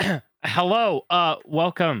Hello,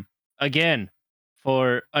 welcome again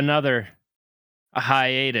for another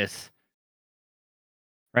hiatus.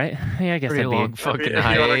 Right? Yeah, I guess Pretty that'd long be. fucking if you wanna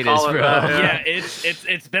hiatus, call it bro. that, Yeah,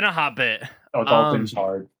 it's been a hot bit. Adulting's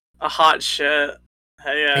hard. A hot shit.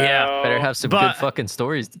 Hey, Yeah, Better have some But- good fucking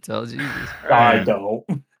stories to tell. Jesus. I Right. don't.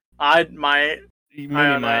 I might. Maybe I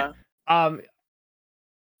don't might. know.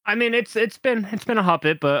 I mean, it's been a hot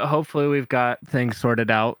bit, but hopefully we've got things sorted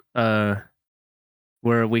out.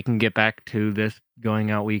 Where we can get back to this going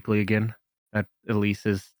out weekly again. That at least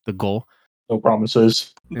is the goal. No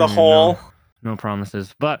promises. The whole. No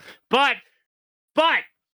promises. But if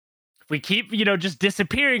we keep, just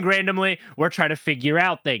disappearing randomly, we're trying to figure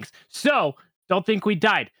out things. So don't think we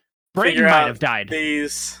died. Braden Figure might out have died.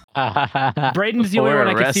 These. Braden's the only Or one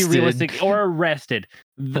I can see arrested. realistic or arrested.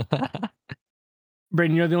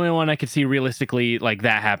 Braden, you're the only one I could see realistically like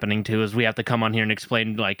that happening to. Is we have to come on here and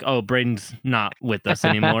explain like, oh, Braden's not with us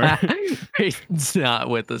anymore. Braden's not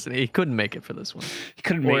with us. He couldn't make it for this one. He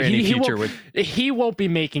couldn't Or make any he future won't, with. he won't be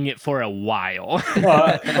making it for a while.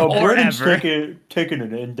 Or Or Braden's ever. taking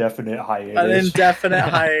an indefinite hiatus. An indefinite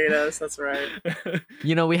hiatus. That's right.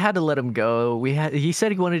 We had to let him go. He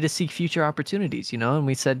said he wanted to seek future opportunities, and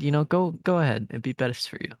we said, go ahead. It'd be best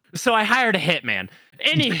for you. So I hired a hitman.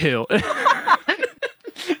 Anywho.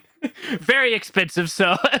 Very expensive,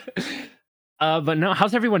 so but no,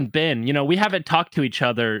 how's everyone been? We haven't talked to each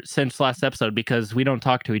other since last episode because we don't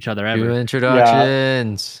talk to each other ever. New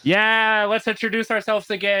introductions. Yeah, let's introduce ourselves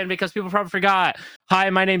again because people probably forgot. Hi,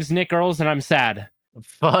 my name's Nick Earls and I'm sad.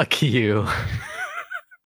 Fuck you.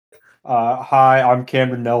 Hi, I'm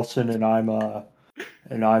Cameron Nelson, and I'm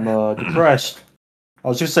depressed. I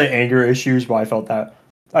was just say anger issues, but I felt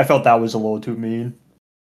that was a little too mean.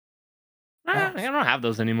 I don't have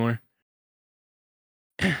those anymore.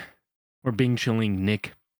 We're being chilling,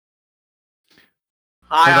 Nick.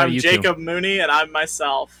 Hi, about I'm you two? Jacob Mooney, and I'm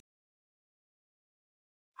myself.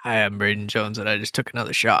 Hi, I'm Braden Jones, and I just took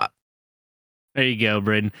another shot. There you go,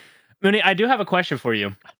 Braden. Mooney, I do have a question for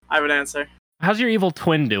you. I have an answer. How's your evil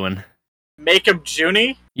twin doing? Makeup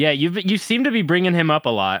Junie? Yeah, you seem to be bringing him up a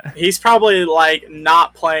lot. He's probably like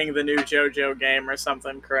not playing the new JoJo game or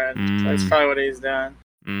something cringe. That's probably what he's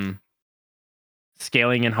doing.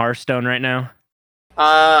 Scaling in Hearthstone right now?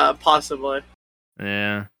 Possibly.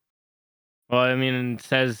 Yeah. Well, I mean, it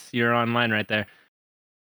says you're online right there.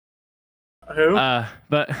 Who?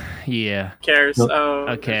 But yeah. Cares? Oh.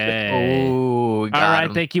 Okay. Oh, All right.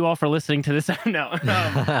 him. Thank you all for listening to this. No.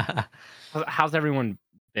 How's everyone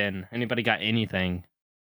been? Anybody got anything?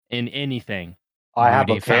 In anything? I have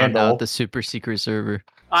Rudy a found candle. out the super secret server.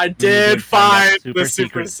 I did did find find that the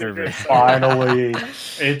super super secret secret server. Finally,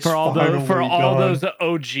 it's For all finally those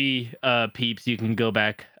OG peeps, you can go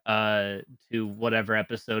back to whatever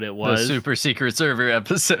episode it was. The super secret server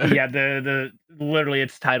episode. Yeah, the literally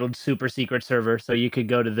it's titled Super Secret Server, so you could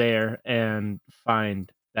go to there and find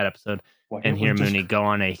that episode and hear Mooney go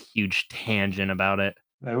on a huge tangent about it.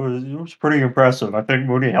 It was pretty impressive. I think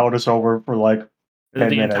Mooney held us over for like 10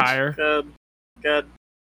 The minutes. entire. Good.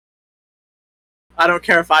 I don't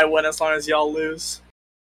care if I win as long as y'all lose.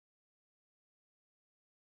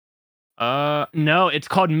 No, it's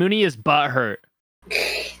called Mooney is Butthurt.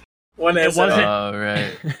 When It is wasn't- Oh,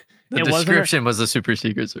 right. The It wasn't a- description was the super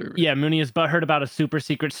secret server. Yeah, Mooney is Butthurt about a super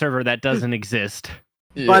secret server that doesn't exist.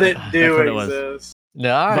 But it That's do what it was. exist.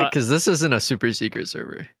 No, but- because this isn't a super secret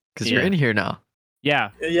server. Because you're Yeah. in here now.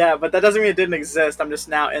 Yeah, Yeah, but that doesn't mean it didn't exist. I'm just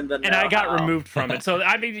now in the and I got know-how. removed from it. So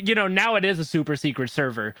I mean, now it is a super secret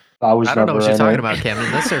server. I don't know never what you're in talking it. about,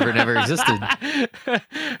 Camden. This server never existed.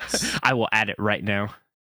 I will add it right now.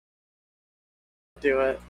 Do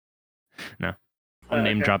it. I'll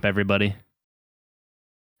name Okay. drop everybody.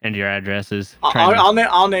 And your addresses.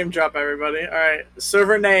 I'll name drop everybody. All right.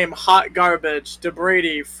 Server name: Hot Garbage,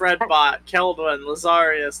 DeBrady, Fredbot, Keldwin,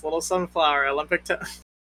 Lazarius, Little Sunflower, Olympic.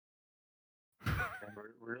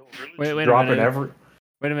 Wait a dropping minute.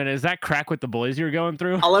 Wait a minute, is that Crack with the Boys you were going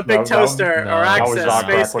through? Olympic No, Toaster, no, that was Araxis, not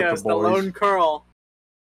Space Crack with the Ghost, the Boys. Lone Curl.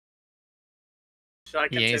 Should I He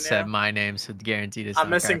continue? ain't said my name, so guaranteed it's I'm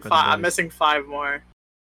not missing Crack with the five. I'm Boys. missing 5 more.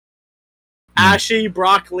 Ashy,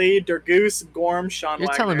 Broccoli, Dergoose, Gorm, Sean You're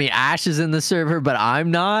Wagner. telling me Ash is in the server, but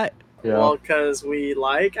I'm not? Yeah. Well, because we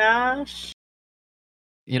like Ash.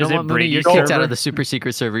 You know Is it what, Mooney? You're Brady's kicked out server? of the super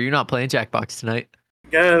secret server. You're not playing Jackbox tonight.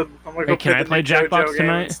 Good. I'm gonna go Hey, can I the play new JoJo Jackbox game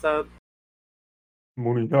tonight? instead.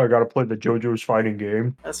 Mooney, I gotta play the JoJo's fighting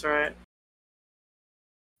game. That's right.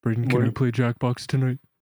 Braden, can I play Jackbox tonight?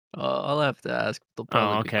 I'll have to ask. They'll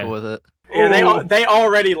probably okay. be cool with it. Yeah, Ooh. they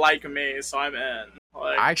already like me, so I'm in.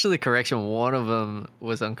 Like, Actually, correction, one of them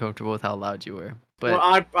was uncomfortable with how loud you were. But well,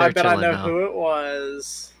 I they're bet I chilling know now. who it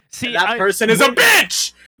was. See, that person is a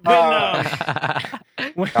bitch.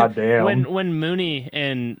 when, God damn. when Mooney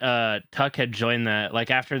and Tuck had joined that, like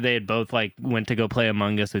after they had both like went to go play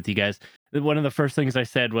Among Us with you guys, one of the first things I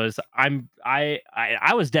said was I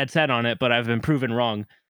was dead set on it, but I've been proven wrong.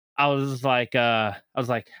 I was like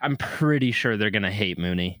I'm pretty sure they're gonna hate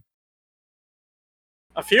Mooney.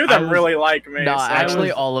 A few of them really like me. No, so-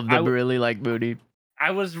 actually, all of them really like Mooney.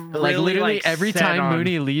 I was really Like literally every set time on-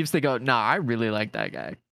 Mooney leaves, they go, "Nah, I really like that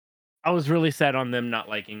guy." I was really set on them not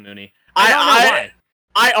liking Mooney. I don't know why.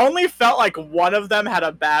 I only felt like one of them had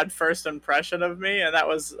a bad first impression of me, and that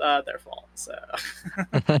was their fault. So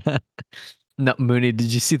No, Mooney,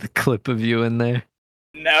 did you see the clip of you in there?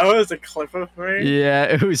 no, it was a clip of me. Yeah,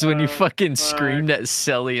 it was when you fucking fuck. screamed at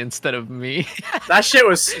Selly instead of me. That shit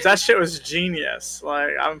was genius. Like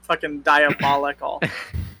I'm fucking diabolical.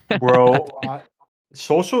 Bro,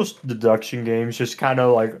 social deduction games just kind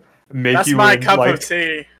of like make That's you my in, cup like, of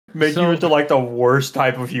tea. make So- you into like the worst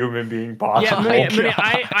type of human being possible. Yeah, Mooney,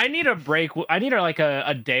 I need a break. I need like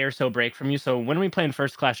a day or so break from you. So when are we playing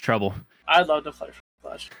First Class Trouble? I'd love to play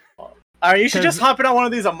Flash. You should just hop in on one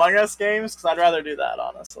of these Among Us games because I'd rather do that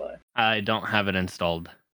honestly. I don't have it installed.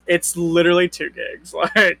 It's literally 2 gigs.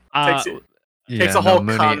 Like takes a whole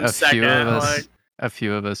cum second. A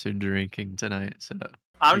few of us are drinking tonight, so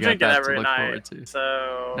I'm you got drinking that to every look night. forward to.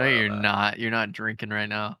 So no, you're not. You're not drinking right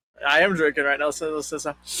now. I am drinking right now. So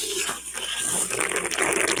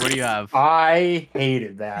What do you have? I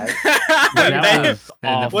hated that. That was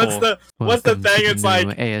awful. What's the Welcome thing? to the It's like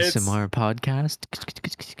new ASMR podcast.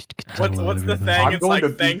 What's the thing? I'm It's going like to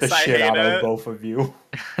beat the thanks, I shit hate out of it. both of you.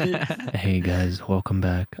 Hey guys, welcome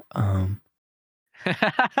back.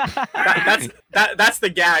 That's the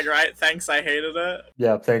gag, right? Thanks, I hated it.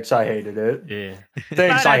 Yeah, thanks. I hated it. Yeah.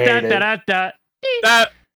 Thanks. I hated it.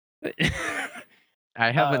 That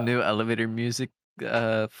I have a Uh, new elevator music.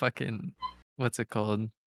 Fucking, what's it called?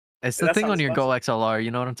 It's the that thing on sounds your fun. Go XLR.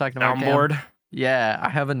 You know what I'm talking about? Cam? Soundboard. Yeah, I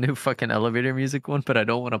have a new fucking elevator music one, but I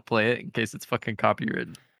don't want to play it in case it's fucking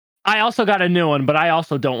copywritten. I also got a new one, but I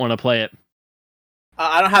also don't want to play it.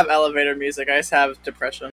 I don't have elevator music. I just have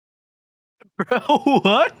depression. Bro,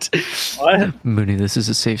 what? What? Mooney, this is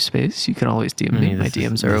a safe space. You can always DM me. My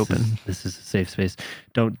DMs are open. This is a safe space.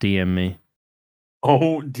 Don't DM me.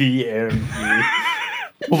 Oh, DM me,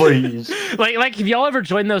 please. Like, have y'all ever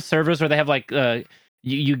joined those servers where they have like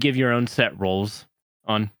you give your own set roles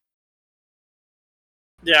on?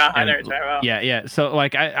 Yeah, I And- know what you're talking about. Yeah. So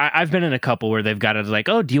like I've been in a couple where they've got it like,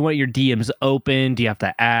 oh, do you want your DMs open? Do you have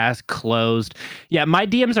to ask? Closed? Yeah, my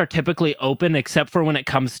DMs are typically open except for when it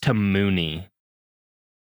comes to Mooney.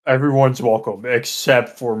 Everyone's welcome except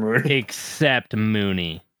for Mooney. Except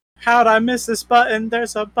Mooney. How'd I miss this button?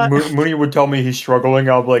 There's a button. Mooney would tell me he's struggling.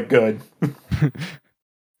 I'm like, good.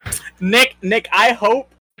 Nick, I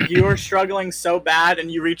hope you are struggling so bad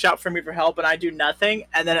and you reach out for me for help and I do nothing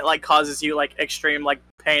and then it like causes you like extreme like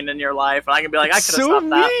pain in your life and I can be like, I could have stopped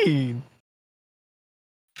that. mean.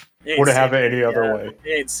 You ain't Would have seen have it me any other yet. way.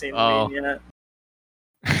 You ain't seen Oh. me yet.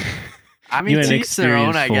 I mean, You an to each their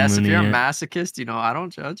own, I experienced guess. full If you're a Mooney, masochist, you know, I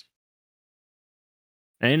don't judge.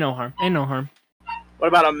 Ain't no harm. Ain't no harm. What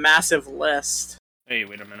about a massive list? Hey,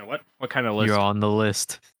 wait a minute. What kind of list? You're on the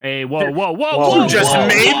list. Hey, whoa. Whoa, You just whoa.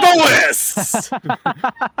 made the list!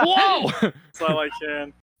 Whoa! That's all I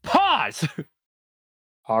can. Pause.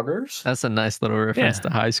 Hoggers? That's a nice little reference Yeah. to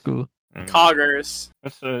high school. Coggers.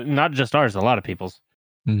 That's not just ours. A lot of people's.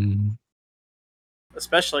 Mm.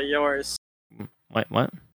 Especially yours. What?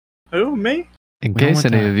 Who? Me? In We don't case want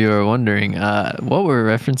any that. of you are wondering, what we're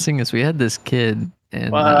referencing is we had this kid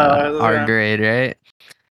in Well, our yeah. grade, right?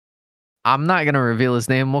 I'm not gonna reveal his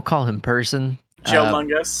name. We'll call him Person. Joe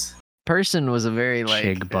Mungus. Person was a very like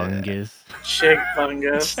Chigbungus. Chig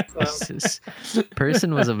Bungus. Jesus.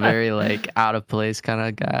 Person was a very like out of place kind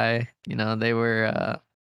of guy. You know, they were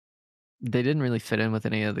they didn't really fit in with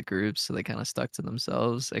any of the groups, so they kind of stuck to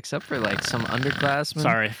themselves, except for like some underclassmen.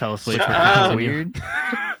 Sorry, I fell asleep. Shut for up. continue. Weird.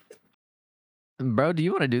 Bro, do you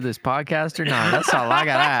want to do this podcast or not? That's all I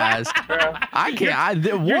gotta ask. Bro. I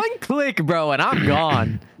can't. One click, bro, and I'm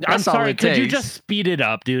gone. I'm That's all sorry. it Could you takes. just speed it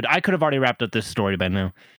up, dude? I could have already wrapped up this story by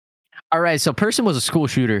now. All right. So, Person was a school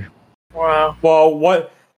shooter. Wow. Well,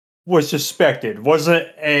 what was suspected? Wasn't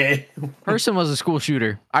a. Person was a school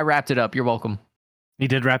shooter. I wrapped it up. You're welcome. He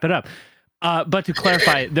did wrap it up. But to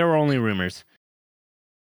clarify, there were only rumors.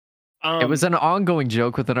 It was an ongoing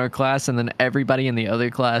joke within our class, and then everybody in the other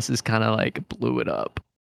classes kind of like blew it up.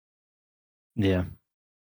 Yeah.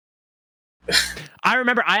 I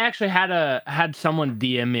remember I actually had someone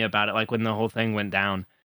DM me about it, like when the whole thing went down.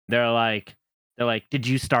 They're like, They're like, "Did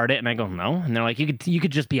you start it?" And I go, "No." And they're like, "You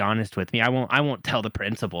could just be honest with me. I won't tell the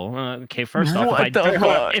principal." Okay, first off, What the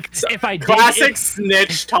fuck? if I did, Classic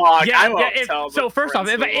snitch talk. I won't tell. So first off,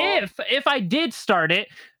 principal. if I did start it,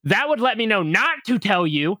 that would let me know not to tell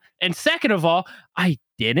you. And second of all, I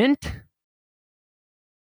didn't.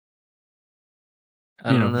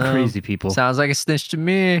 I don't know. Crazy people. Sounds like a snitch to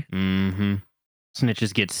me. Mm-hmm.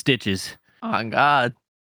 Snitches get stitches. Oh God.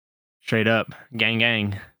 Straight up, gang,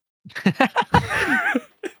 gang.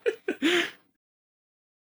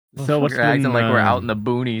 So what's We're acting been, like we're out in the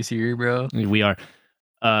boonies here, bro. We are.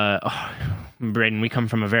 Braden, we come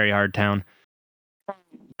from a very hard town.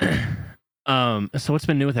 So what's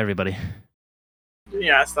been new with everybody?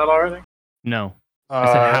 You asked that already? No. I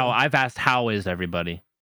said how. I've asked how is everybody?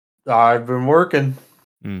 I've been working.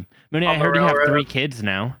 Mooney, On I the heard you have railroad. 3 kids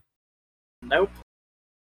now. Nope.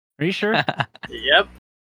 Are you sure? Yep.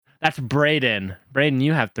 That's Braden. Braden,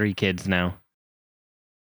 you have 3 kids now.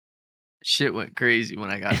 Shit went crazy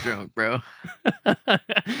when I got drunk, bro.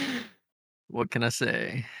 What can I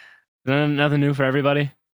say? Nothing new for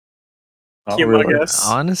everybody? Not Humongous. really.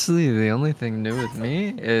 Honestly, the only thing new with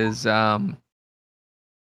me is Go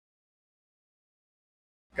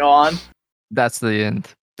on. that's the end.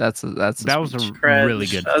 That's the That was speech. Cringe. really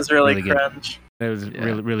good. That was really good. cringe. That was Yeah.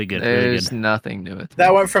 really good. Really There's good. nothing new with That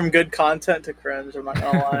me. went from good content to cringe. I'm not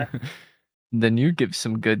gonna lie. Then you give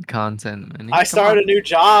some good content, man. I started a new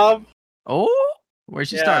job. Oh,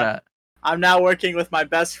 where'd you Yeah. start at? I'm now working with my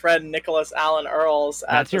best friend Nicholas Allen Earls.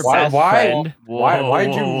 That's at your the best South friend?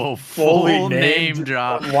 Why'd you Whoa, fully full name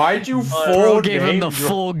drop? Why'd you Bro full Gave him name the drop?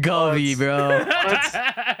 full govy, bro.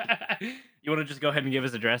 You want to just go ahead and give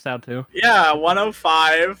his address out too? Yeah,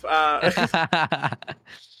 105.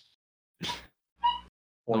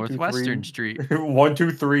 Northwestern Street.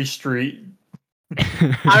 123 Street.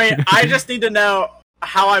 I mean, I just need to know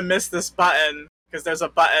how I missed this button because there's a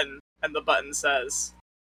button and the button says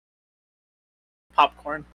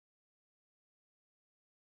popcorn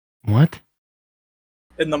What?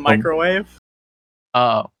 in the microwave.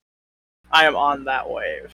 Oh, I am on that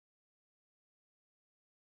wave.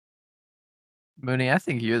 Mooney, I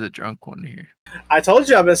think you're the drunk one here. I told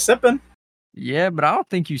you I've been sipping. Yeah, but I don't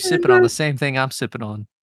think you sipping on the same thing I'm sipping on.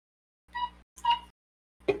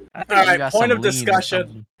 I think All you right, got point some of lean or discussion.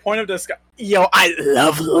 something. Point of discussion. Yo, I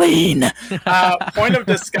love lean. Point of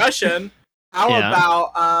discussion. How Yeah.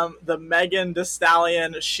 about the Megan Thee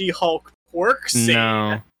Stallion She-Hulk twerk scene?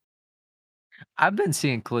 No. I've been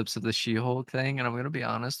seeing clips of the She-Hulk thing, and I'm gonna be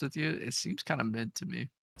honest with you, it seems kind of mid to me.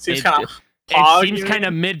 Seems It- kind of. It seems kind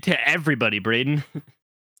of mid to everybody, Braden.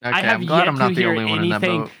 Okay, have I'm glad yet I'm not to the hear only one in that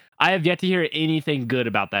anything- boat. I have yet to hear anything good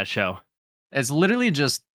about that show. It's literally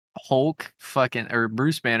just Hulk fucking, or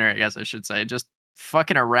Bruce Banner, I guess I should say, just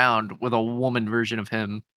fucking around with a woman version of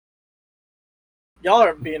him. Y'all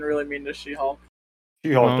are being really mean to She-Hulk.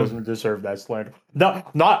 She-Hulk doesn't deserve that slander.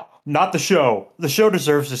 Not the show. The show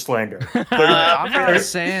deserves the slander. I'm not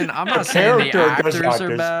saying the character does actors not are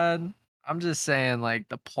des- bad. I'm just saying like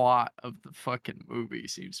the plot of the fucking movie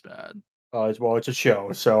seems bad. Well, it's a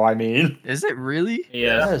show, so I mean, Is it really?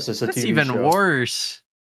 Yeah. yes, it's a That's TV even show. worse.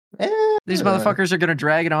 These Eh, motherfuckers are gonna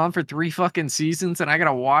drag it on for 3 fucking seasons, and I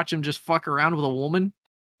gotta watch him just fuck around with a woman.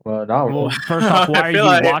 Well, no. Well, first off, why I are feel you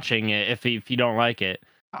like- watching it if you don't like it?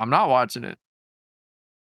 I'm not watching it.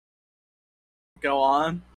 Go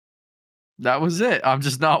on. That was it. I'm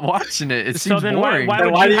just not watching it. It So seems then why- boring. why Then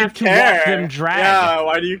would why you do you have to watch care? them drag? Yeah,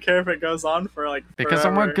 why do you care if it goes on for like Because I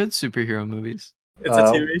forever? want good superhero movies. It's a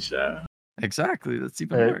TV show. Exactly. That's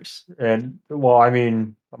even Hey. worse. And well, I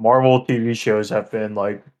mean, Marvel TV shows have been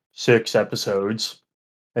like 6 episodes,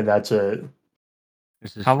 and that's it.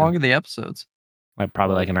 This is How true. long are the episodes? Like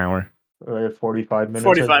probably like an hour. 45 minutes.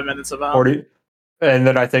 45 minutes about. 40, and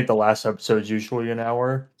then I think the last episode's usually an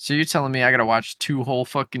hour. So you're telling me I gotta watch 2 whole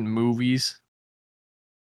fucking movies?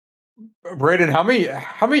 Brayden, how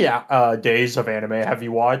many days of anime have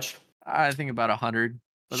you watched? I think about 100.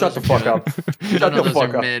 but Shut those the are fuck good. up. None Shut of the those fuck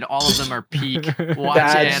are up. mid. All of them are peak. Watch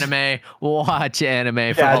That's- anime. Watch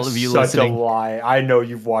anime for That's all of you such listening. a lie. I know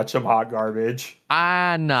you've watched some hot garbage.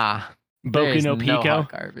 Nah. Boku There's no no Pico.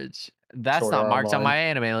 hot garbage. That's Sword not Art marked on Online. my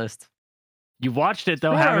anime list. You watched it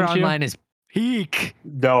though, Sword Art haven't you? Online is peak.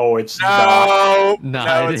 No, it's not. No,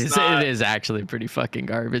 No, it's it not. is actually pretty fucking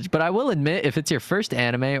garbage. But I will admit, if it's your first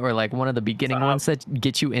anime or like one of the beginning Stop. ones that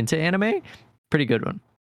get you into anime, pretty good one.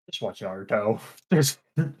 Just watch Naruto. Just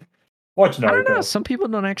watch I don't know. Naruto. Some people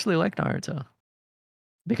don't actually like Naruto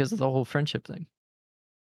because of the whole friendship thing.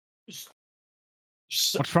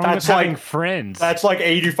 What's wrong with That's having like friends? that's like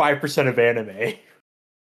 85% of anime.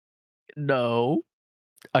 No.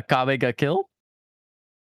 Akabe got killed?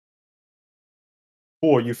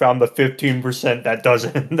 Cool, you found the 15%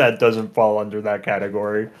 that doesn't fall under that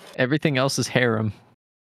category. Everything else is harem.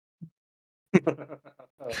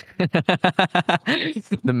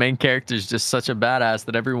 The main character is just such a badass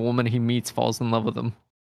that every woman he meets falls in love with him.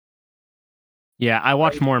 Yeah, I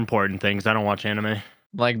watch more important things. I don't watch anime.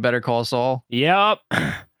 Like Better Call Saul, Yep.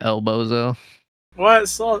 El Bozo. What?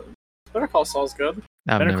 Saul? Better Call Saul's good.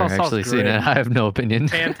 I've Better never Call Saul's actually seen great. it. I have no opinion.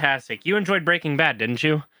 Fantastic. You enjoyed Breaking Bad, didn't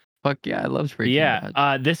you? Fuck yeah, I loved Breaking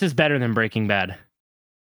Bad. This is better than Breaking Bad.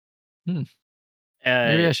 Hmm.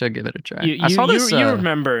 Maybe I should give it a try. You, I saw you, this.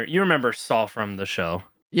 you remember Saul from the show?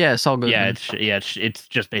 Yeah, Saul Goodman. It's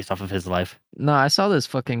just based off of his life. No, I saw this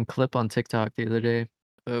fucking clip on TikTok the other day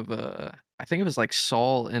of I think it was like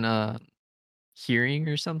Saul in a hearing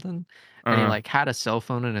or something, and he like had a cell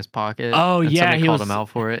phone in his pocket. Oh, and yeah, somebody he called was- him out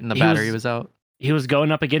for it, and the he battery was- was out. He was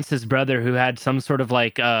going up against his brother who had some sort of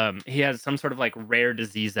like rare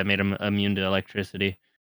disease that made him immune to electricity.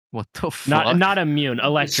 What the fuck? Not immune,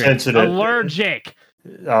 electric. Sensitive. Allergic.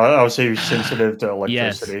 I would say he's sensitive to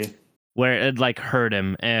electricity. Where it like hurt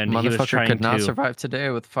him, and he was Motherfucker trying could not to survive today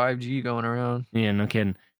with 5G going around. Yeah, no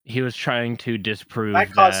kidding. He was trying to disprove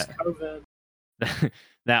That caused COVID.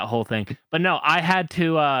 that whole thing. But no, I had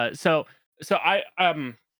to so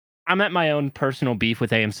I'm at my own personal beef with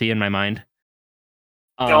AMC in my mind.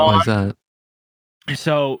 Go on. Why's that?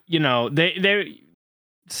 So, they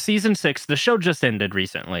season 6, the show just ended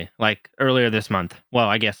recently, like earlier this month. Well,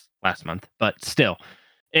 I guess last month, but still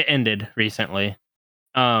it ended recently.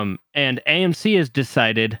 And AMC has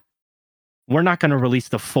decided we're not going to release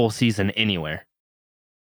the full season anywhere.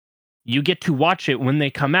 You get to watch it when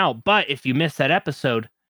they come out, but if you miss that episode,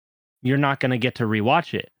 you're not going to get to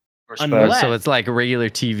rewatch it. Respect. Unless- So it's like regular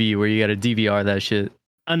TV where you got to DVR that shit.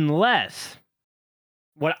 Unless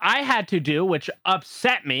what I had to do, which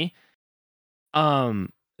upset me,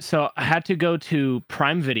 so I had to go to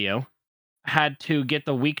Prime Video, had to get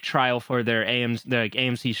the week trial for their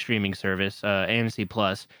AMC streaming service, AMC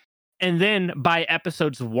Plus, and then buy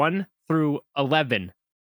episodes 1 through 11,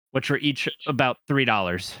 which were each about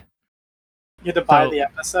 $3. You had to buy So- the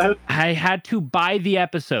episode. I had to buy the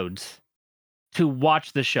episodes to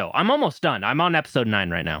watch the show. I'm almost done. I'm on episode 9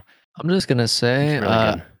 right now. I'm just gonna say, It's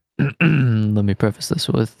really good. let me preface this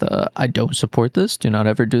with I don't support this. Do not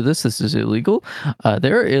ever do this. This is illegal.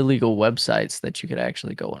 There are illegal websites that you could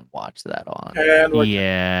actually go and watch that on. And we're-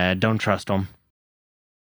 Yeah, don't trust them.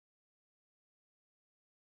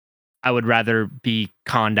 I would rather be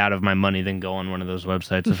conned out of my money than go on one of those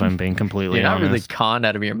websites if I'm being completely You're not honest. really conned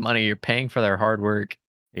out of your money. You're paying for their hard work.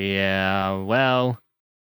 Yeah, well,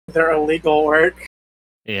 their illegal work.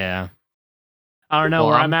 yeah. I don't know Well,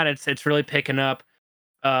 where I'm at. It's really picking up.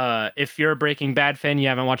 If you're a Breaking Bad fan, you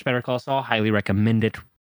haven't watched Better Call Saul, highly recommend it.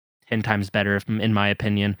 10 times better, in my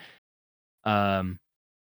opinion. I'm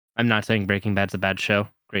not saying Breaking Bad's a bad show.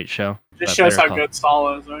 Great show. Just but shows Better how Call- good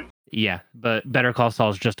Saul is, right? Yeah, but Better Call Saul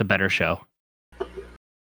is just a better show.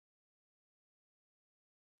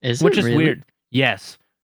 Is Which it is really? weird. Yes.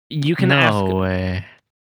 You can no ask way.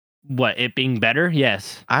 what, it being better?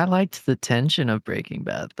 Yes. I liked the tension of Breaking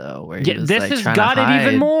Bad though, where he Yeah, was this like has trying got to it hide.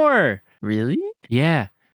 even more. Really? Yeah.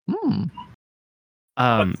 Hmm.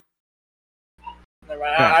 Um Never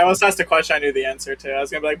mind. Yeah. I almost asked a question I knew the answer to. I was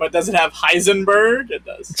gonna be like, but does it have Heisenberg? It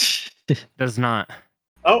does. does not.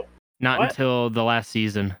 Oh, Not What? until the last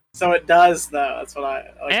season. so it does though. That's what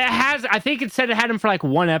I. Like, It has, I think it said it had him for like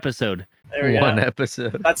one episode. there we One go.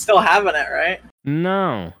 episode. That's still having it, right?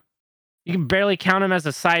 No. You can barely count him as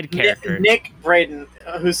a side character. Nick Braden,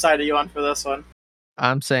 whose side are you on for this one?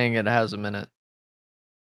 I'm saying it has a minute.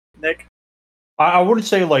 Nick. I wouldn't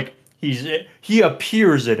say like he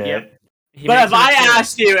appears in it. Yep. He But makes if an I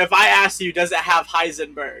appearance. asked you, does it have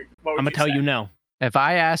Heisenberg? What would I'm gonna tell say? you no. If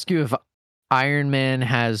I ask you if Iron Man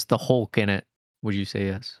has the Hulk in it, would you say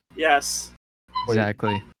yes? Yes. Wait.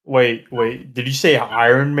 Exactly. Wait. Did you say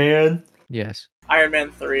Iron Man? Yes. Iron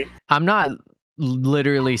Man 3. I'm not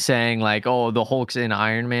literally saying like, oh, the Hulk's in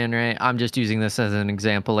Iron Man, right? I'm just using this as an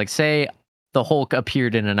example. Like, say the Hulk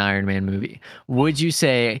appeared in an Iron Man movie. Would you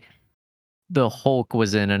say the Hulk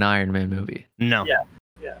was in an Iron Man movie? No.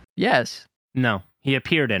 Yeah. Yes. No. He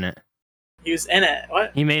appeared in it. He was in it.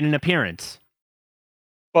 What? He made an appearance.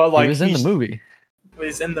 But like he was in the he's- movie.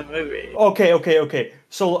 He's in the movie. Okay.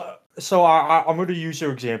 So I'm going to use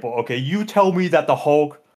your example. Okay, you tell me that the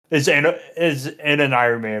Hulk is in an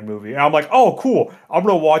Iron Man movie, and I'm like, oh, cool. I'm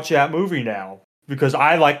going to watch that movie now because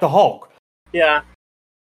I like the Hulk. Yeah.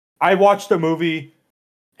 I watched the movie,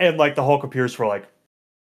 and like the Hulk appears for like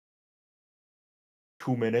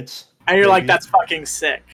 2 minutes. And you're like, Maybe. that's fucking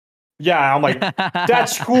sick. Yeah, I'm like,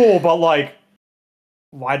 that's cool, but like,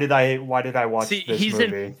 why did I watch See, this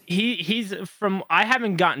movie? he's from. I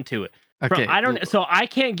haven't gotten to it. Okay. I don't. So I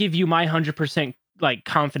can't give you my 100% like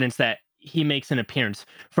confidence that he makes an appearance.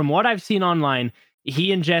 From what I've seen online,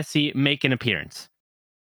 he and Jesse make an appearance.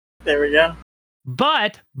 There we go.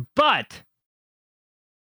 But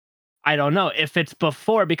I don't know if it's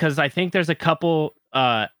before, because I think there's a couple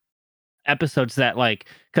episodes that, like,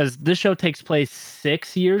 because this show takes place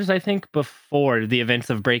 6 years, I think, before the events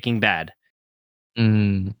of Breaking Bad.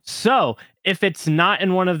 Mm, So if it's not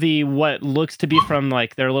in one of the what looks to be from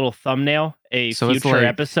like their little thumbnail, a So it's future like-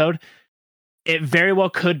 episode, it very well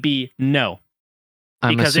could be no,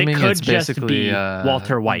 I'm because it assuming could it's just basically be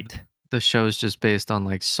Walter White. The show's just based on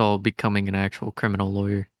like Saul becoming an actual criminal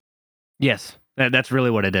lawyer. Yes, that's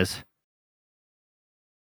really what it is.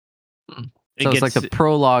 Hmm. It So it's like gets- the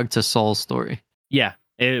prologue to Saul's story. Yeah,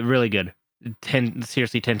 really good. 10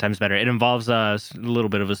 times better. It involves a little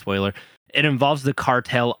bit of a spoiler. It involves the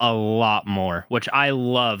cartel a lot more, which I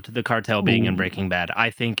loved. The cartel being in Ooh. Breaking Bad. I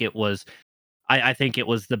think it was, I think it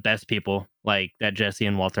was the best people like that Jesse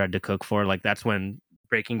and Walter had to cook for. Like that's when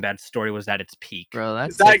Breaking Bad's story was at its peak. Bro, that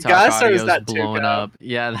Is that TikTok Gus or audio is is that blowing Tuco? up.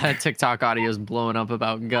 Yeah, that TikTok audio is blowing up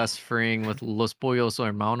about Gus freeing with Los Pollos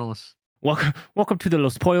Hermanos. Welcome to the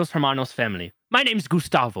Los Pollos Hermanos family. My name's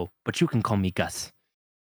Gustavo, but you can call me Gus.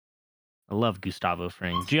 I love Gustavo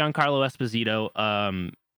Fring. Giancarlo Esposito.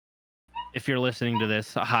 If you're listening to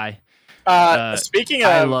this, hi. Speaking of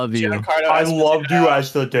I love you. Giancarlo I Esposito, loved you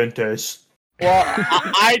as the dentist. Well,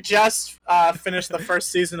 I just finished the first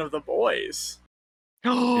season of The Boys.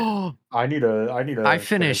 I need to. I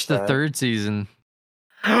finished the that. third season.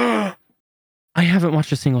 I haven't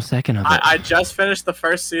watched a single second of it. I just finished the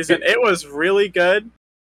first season. It was really good.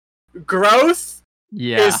 Growth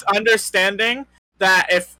Yeah. is understanding that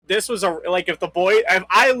if this was if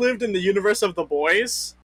I lived in the universe of The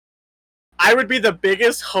Boys, I would be the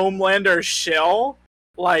biggest Homelander shill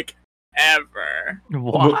like ever.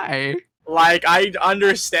 Why? Like I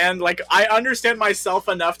understand myself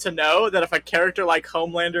enough to know that if a character like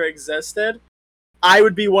Homelander existed, I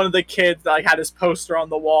would be one of the kids that like had his poster on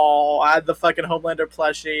the wall. I had the fucking Homelander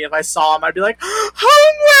plushie. If I saw him, I'd be like,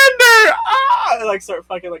 Homelander! Ah! And, like start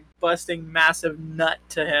fucking like busting massive nut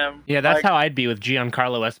to him. Yeah, that's like, how I'd be with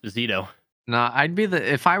Giancarlo Esposito. No, I'd be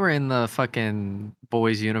if I were in the fucking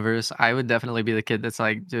boys universe, I would definitely be the kid that's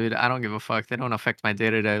like, dude, I don't give a fuck. They don't affect my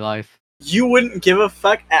day-to-day life. you wouldn't give a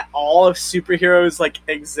fuck at all if superheroes like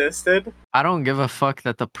existed. I don't give a fuck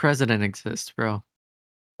that the president exists, bro.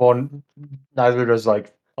 Well, neither does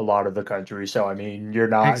like a lot of the country. So I mean, you're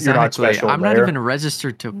not Exactly. special. I'm not there. even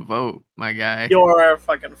registered to vote, my guy. You're a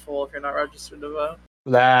fucking fool if you're not registered to vote.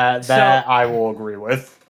 That So- I will agree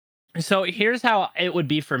with. So here's how it would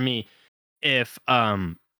be for me if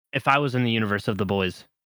I was in the universe of The Boys.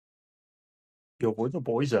 Yo, where the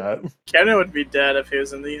boys at? Kenan would be dead if he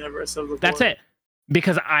was in the universe of The That's Boys. it.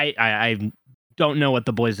 Because I don't know what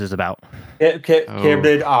The Boys is about.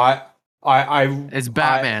 Camden, I It's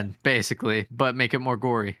Batman, basically, but make it more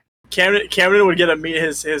gory. Cameron would get to meet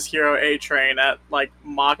his hero A-Train at like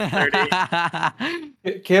Mach 30.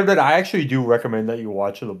 Camden, I actually do recommend that you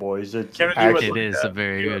watch The Boys. It's Cameron, you would actually, It is a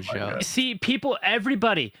very You good would like show. it. See,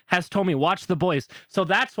 everybody has told me watch The Boys. So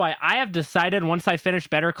that's why I have decided once I finish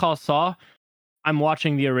Better Call Saul, I'm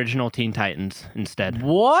watching the original Teen Titans instead.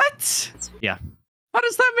 What? Yeah. How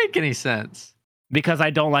does that make any sense? Because I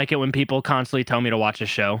don't like it when people constantly tell me to watch a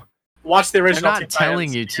show. Watch the original. not Teen telling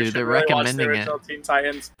Titans. you to, should they're really watch the recommending it. original Teen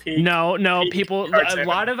Titans. Peak. No, peak people. cartoon. A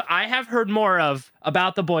lot of I have heard more of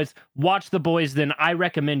about The Boys. Watch The Boys than I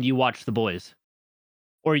recommend you watch The Boys,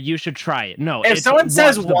 or you should try it. No, If it's someone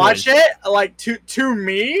says The watch Boys. it, like to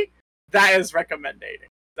me, that is recommending.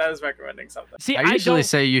 That is recommending something. See, I usually don't-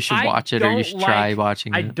 say you should I watch it or you don't should try like-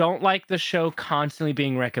 watching I it. don't like the show constantly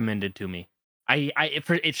being recommended to me.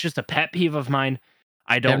 It's just a pet peeve of mine.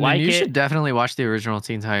 I don't Devin, like you it. should definitely watch the original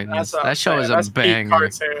Teen Titans. That's what I'm That show saying. is That's a peak banger. cartoon.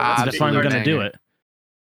 That's That's peak why I'm cartoon. gonna do it.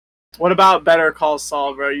 What about Better Call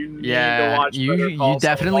Saul, bro? You need to Yeah, watch Better you Call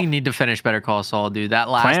definitely Saul. need to finish Better Call Saul, dude. That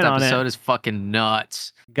last Plan on it. episode is fucking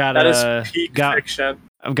nuts. Got That is peak got fiction.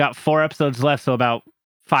 I've got 4 episodes left, so about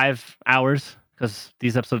 5 hours because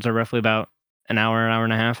these episodes are roughly about an hour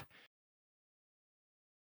and a half.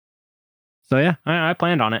 So yeah, I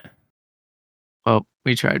planned on it. Well,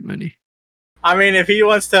 we tried many. I mean, if he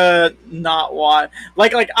wants to not watch,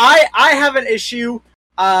 like I have an issue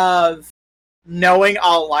of knowing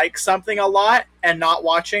I'll like something a lot and not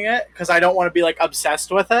watching it because I don't want to be like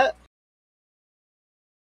obsessed with it.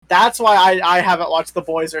 That's why I haven't watched The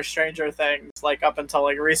Boys or Stranger Things like up until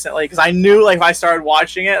like recently because I knew like if I started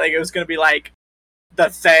watching it like it was gonna be like the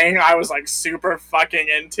thing I was like super fucking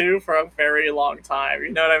into for a very long time.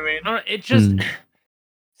 You know what I mean? It just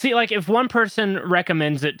see, like, if one person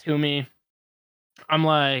recommends it to me, I'm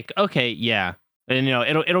like, okay, yeah, and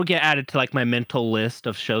it'll get added to like my mental list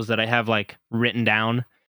of shows that I have like written down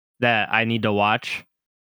that I need to watch.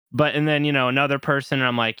 But and then another person, and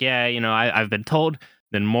I'm like, yeah, I've been told.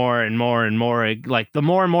 Then more and more and more, like the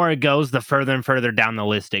more and more it goes, the further and further down the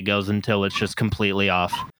list it goes until it's just completely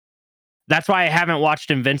off. That's why I haven't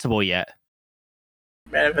watched Invincible yet.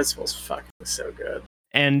 Man, Invincible's fucking so good.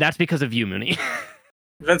 And that's because of you, Mooney.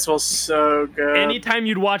 Invincible's so good. Anytime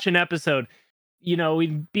you'd watch an episode,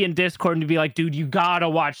 we'd be in Discord and you'd be like, dude, you gotta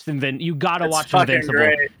watch You gotta watch Invincible.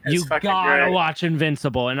 Great. You gotta great. watch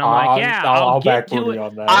Invincible. And I'm like, yeah, I'll get to it.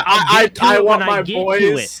 On that. I want my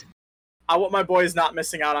boys. I want my boys not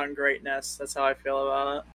missing out on greatness. That's how I feel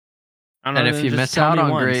about it. And if you miss out on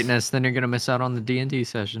greatness, then you're gonna miss out on the D&D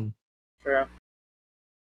session. Sure.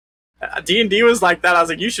 D&D was like that. I was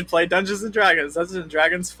like, you should play Dungeons and Dragons. Dungeons and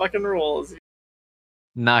Dragons fucking rules.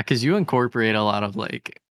 Nah, because you incorporate a lot of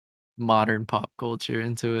like modern pop culture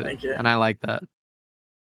into it. Thank you. And I like that.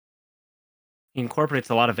 He incorporates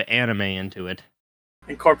a lot of anime into it.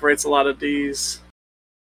 Incorporates a lot of D's.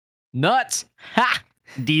 Nuts! Ha!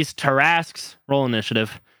 D's Tarasks. Roll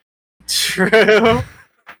initiative. True.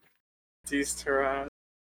 D's Tarasks.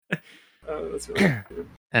 Oh, that's really good.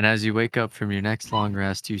 And as you wake up from your next long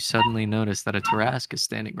rest, you suddenly notice that a Tarask is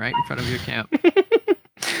standing right in front of your camp.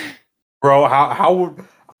 Bro, how would...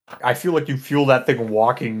 I feel like you feel that thing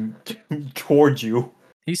walking towards you.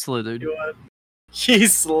 He slithered. He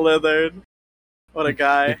slithered. What a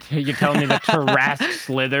guy. You're telling me the Tarask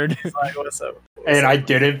slithered? Like, what's up? And I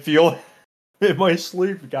didn't feel it in my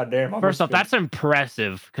sleep. Goddamn. First off, that's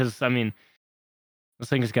impressive, because, I mean, this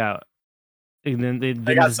thing's got... They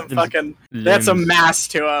got some fucking... They had some mass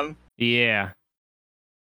to them. Yeah.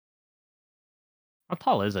 How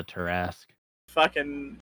tall is a Tarask?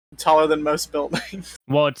 Fucking taller than most buildings.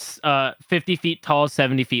 Well, it's 50 feet tall,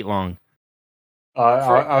 70 feet long.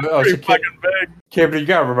 I was a kid. Fucking big. Kid, but you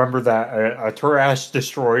gotta remember that a Tarask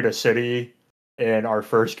destroyed a city in our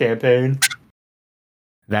first campaign.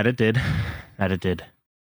 That it did. That it did.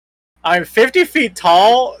 I'm 50 feet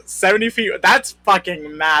tall, 70 feet. That's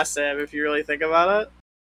fucking massive if you really think about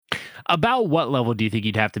it. About what level do you think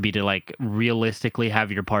you'd have to be to, like, realistically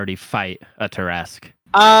have your party fight a Tarask?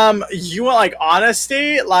 You want, like,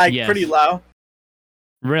 honesty? Like, Yes. pretty low.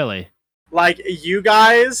 Really? Like, you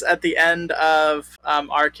guys at the end of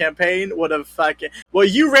our campaign would have fucking... Well,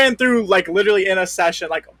 you ran through, like, literally in a session,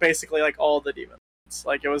 like, basically, like, all the demons.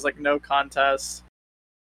 Like, it was, like, no contest.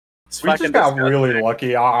 We just got really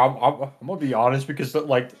lucky. I'm gonna be honest, because,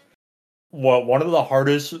 like, one of the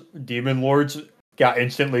hardest demon lords got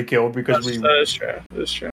instantly killed because That is true. That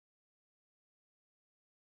is true.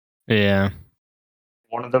 Yeah.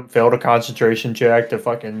 One of them failed a concentration check to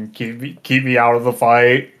fucking keep me out of the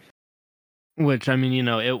fight. Which, I mean,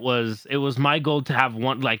 it was my goal to have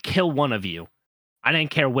one, like, kill one of you. I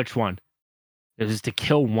didn't care which one. It was to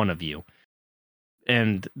kill one of you.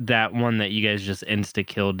 And that one that you guys just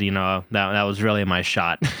insta-killed, that was really my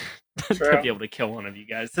shot. To be able to kill one of you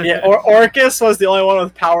guys. Yeah, Orcus was the only one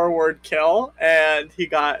with power word kill, and he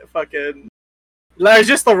got fucking... It's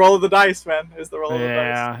just the roll of the dice, man. It's the roll of the dice.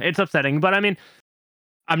 Yeah, it's upsetting. But, I mean,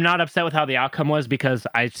 I'm not upset with how the outcome was, because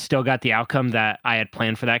I still got the outcome that I had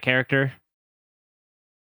planned for that character.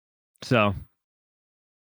 So,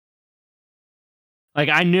 like,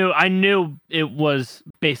 I knew it was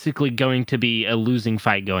basically going to be a losing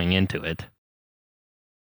fight going into it.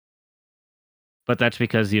 But that's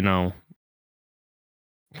because,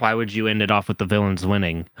 why would you end it off with the villains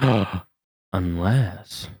winning?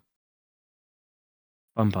 Unless...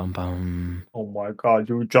 Bum bum bum. Oh my god,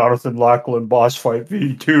 dude, Jonathan Lackland boss fight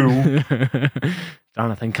V2.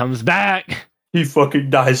 Jonathan comes back. He fucking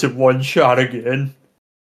dies in one shot again.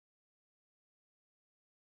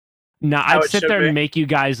 Now, I'd sit there and make you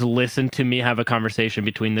guys listen to me have a conversation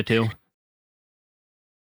between the two.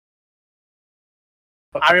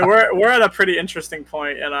 I mean, we're at a pretty interesting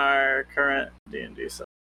point in our current D&D. So,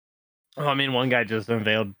 well, I mean, one guy just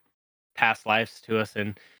unveiled past lives to us,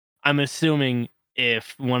 and I'm assuming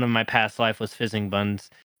if one of my past life was Fizzing Buns,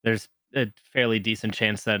 there's a fairly decent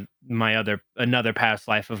chance that another past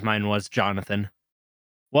life of mine was Jonathan.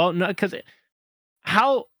 Well, no, because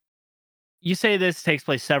how you say this takes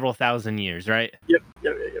place several thousand years, right? Yep.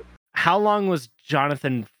 How long was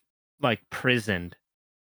Jonathan, like, prisoned?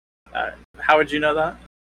 How would you know that?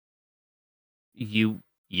 You?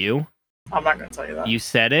 I'm not gonna tell you that. You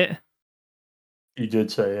said it? You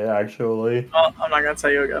did say it, actually. Oh, I'm not gonna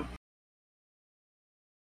tell you again.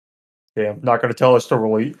 Damn, not gonna tell us to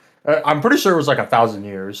really. I'm pretty sure it was like 1,000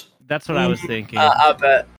 years. That's what I was thinking. I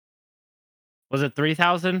bet. Was it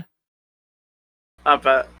 3,000? I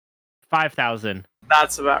bet. 5,000.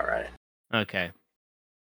 That's about right. Okay.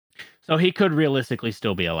 So he could realistically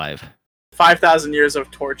still be alive. 5,000 years of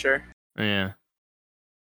torture Yeah.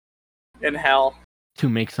 in hell. To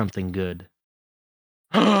make something good.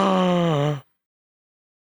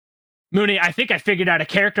 Mooney, I think I figured out a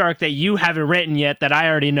character arc that you haven't written yet that I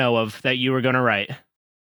already know of that you were going to write.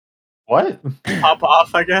 What? Pop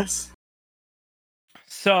off, I guess.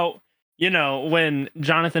 So, when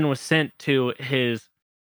Jonathan was sent to his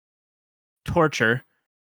torture.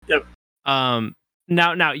 Yep.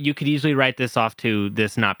 Now you could easily write this off to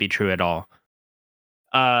this not be true at all.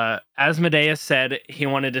 Asmodeus said he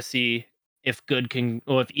wanted to see if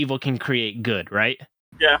if evil can create good, right?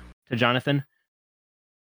 Yeah. To Jonathan.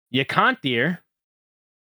 Yakantir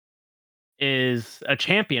is a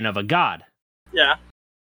champion of a god. Yeah.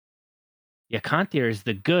 Yakantir is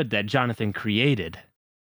the good that Jonathan created.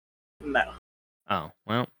 No. Oh,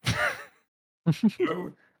 well.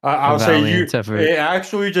 I'll say you. Effort. It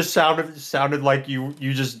actually just sounded like you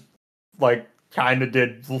just like kind of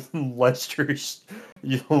did Lester's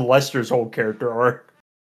whole character arc.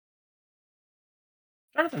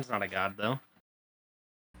 Jonathan's not a god, though.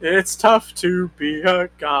 It's tough to be a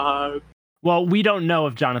god. Well, we don't know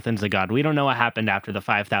if Jonathan's a god. We don't know what happened after the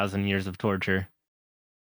 5,000 years of torture.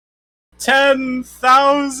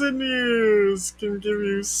 10,000 years can give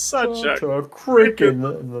you such a crick in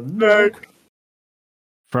the neck.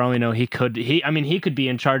 For all we know, he could be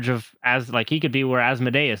in charge of he could be where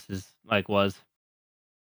Asmodeus was.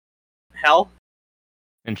 hell.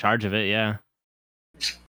 In charge of it, yeah.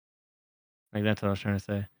 Like that's what I was trying to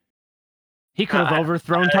say. He could have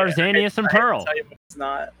overthrown Tarzanius and Pearl. I tell you what, he's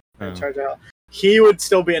not in Oh. charge of hell. He would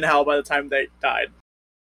still be in hell by the time they died.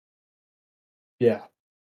 Yeah.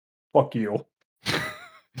 Fuck you,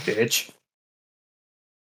 bitch.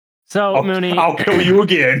 So Mooney, I'll kill you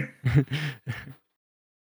again.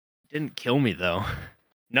 Didn't kill me though.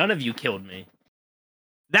 None of you killed me.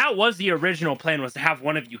 That was the original plan, was to have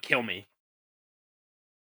one of you kill me.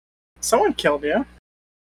 Someone killed you.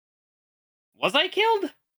 Was I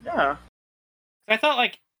killed? Yeah. I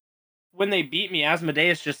thought when they beat me,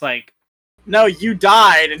 Asmodeus just No, you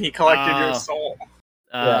died and he collected your Oh. soul.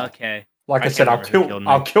 Yeah. Okay. Like I I said, can't remember who killed me.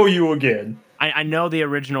 I'll kill you again. I know the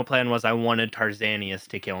original plan was I wanted Tarzanius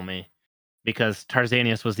to kill me. Because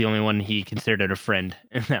Tarzanius was the only one he considered a friend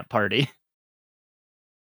in that party.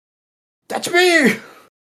 That's me.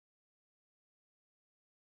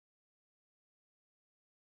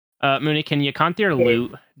 Mooney, can Yakantir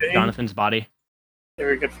loot Jonathan's body? If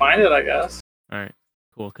we could find it, I guess. Alright,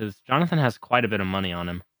 cool, because Jonathan has quite a bit of money on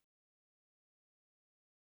him.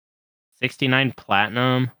 69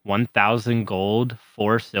 platinum, 1,000 gold,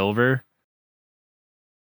 4 silver.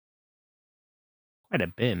 Quite a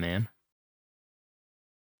bit, man.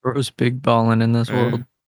 Bro's big balling in this world.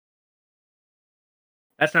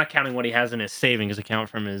 That's not counting what he has in his savings account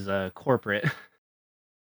from his corporate.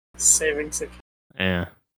 Savings. Yeah.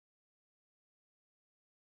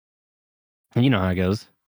 You know how it goes.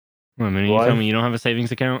 Come on, Mooney, you What? tell me you don't have a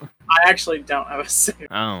savings account? I actually don't have a savings.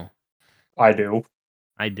 Oh, I do.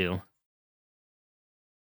 I do.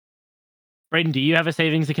 Brayden, do you have a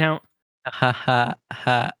savings account? Ha ha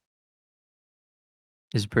ha.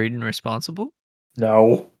 Is Braden responsible?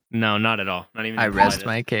 No. No, not at all. Not even. I in the rest slightest.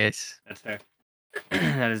 my case. That's fair.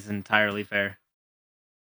 That is entirely fair.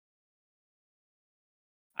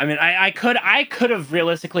 I mean, I could have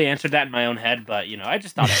realistically answered that in my own head, but I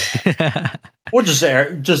just thought I would. We'll just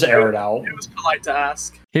air it out. It was polite to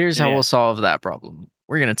ask. Here's how Yeah. we'll solve that problem.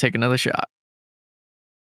 We're gonna take another shot.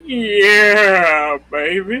 Yeah,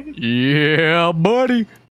 baby. Yeah, buddy.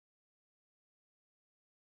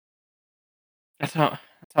 That's how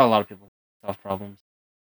a lot of people solve problems.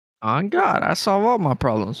 On God, I solve all my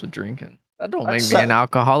problems with drinking. That don't make That's me an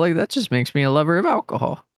alcoholic. That just makes me a lover of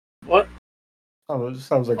alcohol. What? Oh,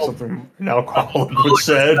 sounds like something an alcoholic would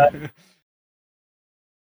say.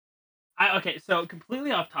 Okay, so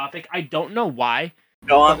completely off topic. I don't know why,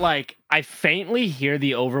 Go but on. I faintly hear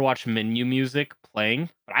the Overwatch menu music playing,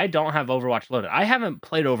 but I don't have Overwatch loaded. I haven't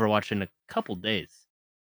played Overwatch in a couple days.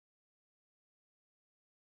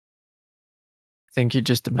 I think you're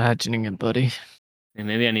just imagining it, buddy. And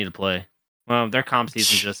maybe I need to play. Well, their comp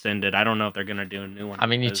season just ended. I don't know if they're gonna do a new one. I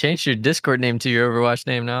mean, you because- changed your Discord name to your Overwatch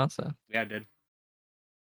name now, so. Yeah, I did.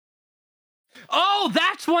 Oh,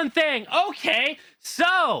 that's one thing. Okay, so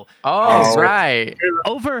Oh, Oh. right.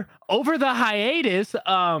 over the hiatus,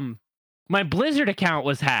 my Blizzard account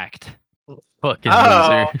was hacked. Fucking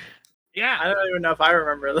Oh. loser. Yeah, I don't even know if I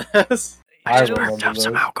remember this. I just remember burped up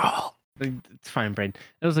some those. alcohol. it's fine, Brain.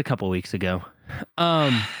 It was a couple weeks ago.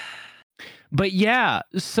 But yeah,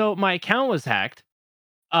 so my account was hacked.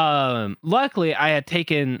 Luckily, I had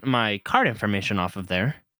taken my card information off of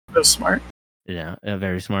there. So smart. Yeah,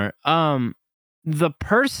 very smart. The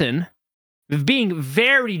person being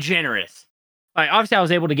very generous. Like, obviously, I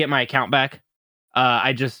was able to get my account back.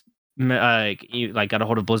 I just got a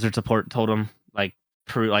hold of Blizzard support, told them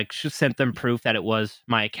sent them proof that it was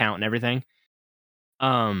my account and everything.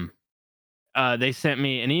 They sent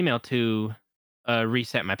me an email to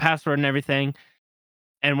reset my password and everything.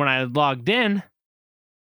 And when I logged in,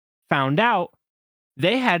 found out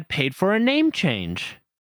they had paid for a name change.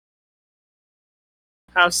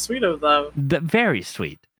 How sweet of them. Very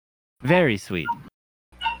sweet. Very sweet.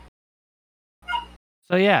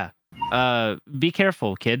 So yeah, be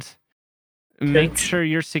careful, kids. Make sure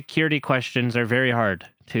your security questions are very hard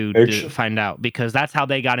to find out, because that's how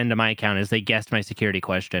they got into my account, is they guessed my security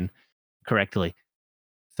question correctly.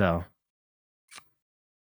 So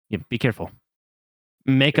yeah, be careful.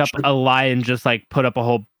 Make up a lie and just like put up a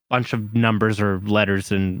whole bunch of numbers or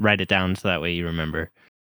letters and write it down so that way you remember.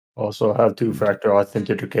 Also have two-factor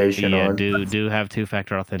authentication Yeah, on. do have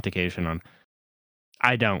two-factor authentication on.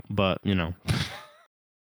 I don't, but you know.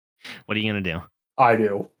 What are you gonna do? I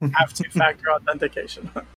do. Have two-factor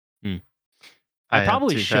authentication. I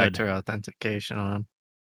probably have should. two-factor authentication on.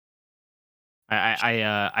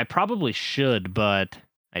 I probably should, but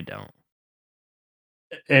I don't.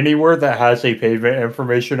 Anywhere that has a payment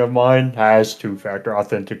information of mine has two-factor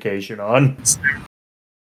authentication on.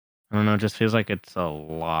 I don't know. It just feels like it's a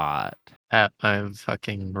lot. At my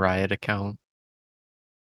fucking Riot account.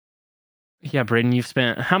 Yeah, Braden, you've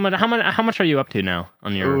spent how much are you up to now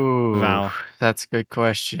on your Val? That's a good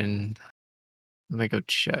question. Let me go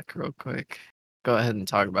check real quick. Go ahead and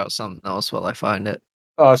talk about something else while I find it.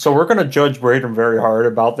 So we're gonna judge Braden very hard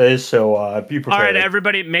about this. So be prepared. All right,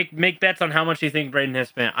 everybody, make bets on how much you think Braden has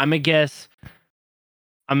spent. I'm gonna guess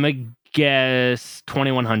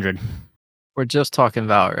 2,100. We're just talking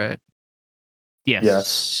Val, right? Yes. Yes.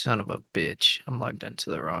 Son of a bitch. I'm logged into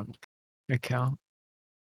the wrong account.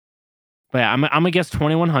 But yeah, I'm gonna guess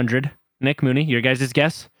 2,100. Nick, Mooney, your guys'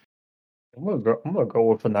 guess? I'm gonna go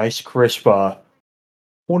with a nice crisp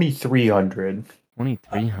 2,300.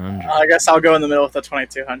 2,300. I guess I'll go in the middle with the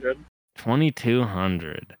 2,200.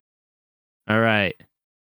 2,200. All right.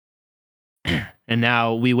 And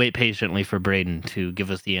now we wait patiently for Braden to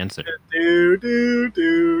give us the answer.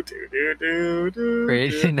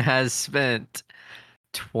 Braden has spent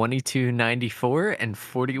 $22.94 and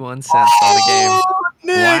 41 cents on the game.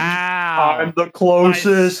 Wow. I'm the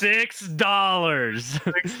closest. By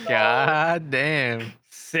 $6. God damn.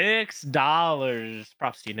 $6.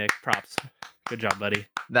 Props to you, Nick. Props. Good job, buddy.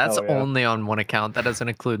 That's Oh, yeah. only on one account. That doesn't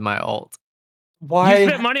include my alt. Why? You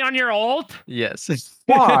spent money on your alt? Yes.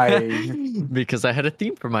 Why? Because I had a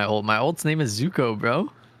theme for my alt. My alt's name is Zuko,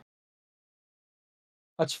 bro.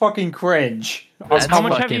 That's fucking cringe. That's How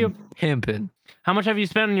much have you- pimping? How much have you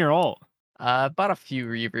spent on your alt? I bought a few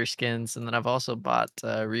Reaver skins, and then I've also bought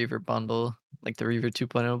a Reaver bundle, like the Reaver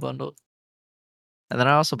 2.0 bundle. And then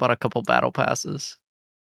I also bought a couple battle passes.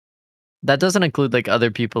 That doesn't include like other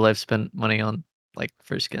people I've spent money on, like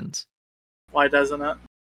for skins. Why doesn't it?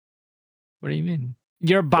 What do you mean?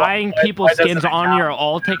 You're buying people's why doesn't skins it on count? your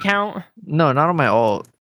alt account? No, not on my alt.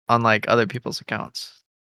 On like other people's accounts.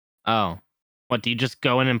 Oh. What, do you just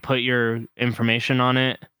go in and put your information on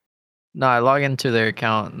it? No, I log into their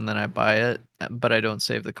account and then I buy it, but I don't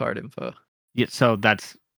save the card info. Yeah, so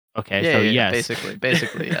that's okay. Yeah, so yeah, yes,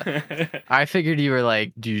 basically, yeah. I figured you were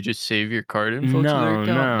like, do you just save your card info to their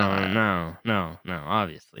account? No,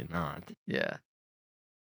 obviously not. Yeah.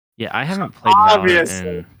 Yeah, I haven't played Valorant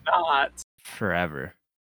Obviously in not. forever.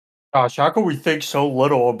 Gosh, how could we think so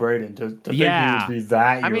little of Braden to think he Yeah. would be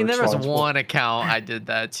that? I mean, there was irresponsible? one account I did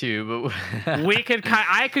that too, but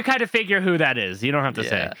I could kind of figure who that is. You don't have to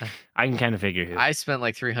say. yeah. I can kind of figure who. I spent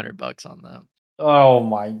like $300 on them. Oh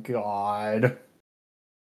my god.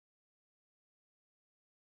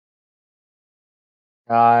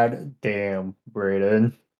 God damn,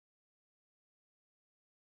 Braden.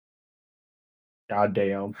 God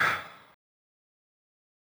damn.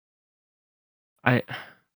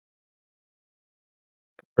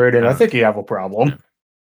 Braden, I think you have a problem.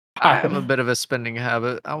 I have a bit of a spending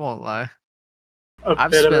habit. I won't lie. A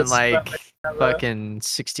I've bit of a spent like spending habit. fucking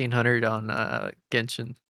 1,600 on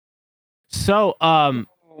Genshin. So, Oh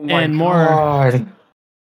my and more- God.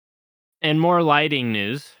 and more lighting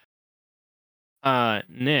news.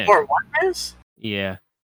 Nick. Or what is? Yeah.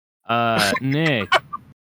 Nick.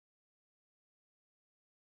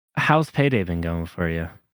 How's Payday been going for you?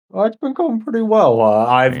 Well, it's been going pretty well.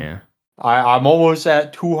 Yeah. I'm almost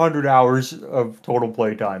at 200 hours of total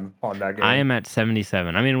playtime on that game. I am at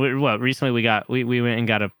 77. I mean, recently we went and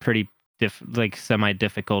got a pretty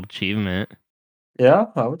semi-difficult achievement. Yeah,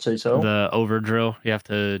 I would say so. The over drill. You have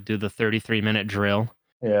to do the 33-minute drill.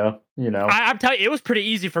 Yeah, you know. I'm telling you, it was pretty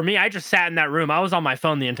easy for me. I just sat in that room. I was on my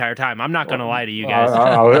phone the entire time. I'm not gonna lie to you guys.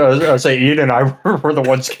 I was say Ian and I were the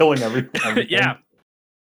ones killing everything. Yeah.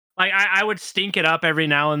 Like I would stink it up every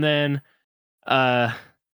now and then.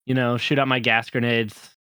 Shoot out my gas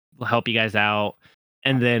grenades, help you guys out,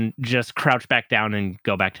 and then just crouch back down and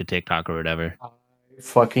go back to TikTok or whatever. I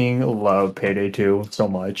fucking love Payday 2 so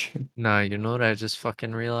much. No, you know what I just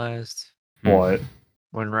fucking realized? What?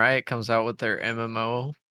 When Riot comes out with their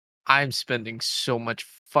MMO, I'm spending so much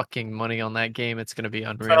fucking money on that game. It's gonna be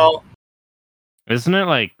unreal. Well, Isn't it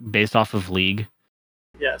like based off of League?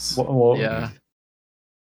 yes. Well, Yeah.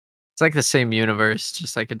 It's like the same universe,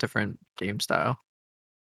 just like a different game style.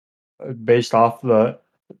 based off the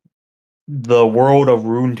world of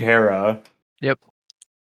Runeterra. Yep.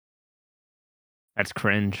 That's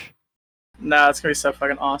cringe. No, it's gonna be so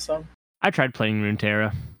fucking awesome. I tried playing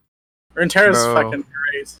Runeterra. Runeterra's Bro. fucking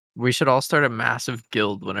great. We should all start a massive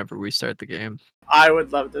guild whenever we start the game. I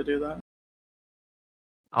would love to do that.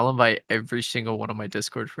 I'll invite every single one of my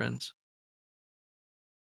Discord friends.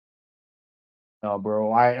 No,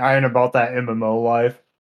 bro, I ain't about that MMO life.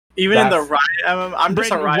 Even in the That's- Riot MMO, I'm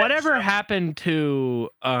just a Brayden, Riot. whatever happened to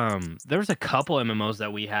there was a couple MMOs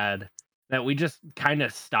that we had that we just kind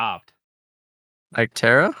of stopped. Like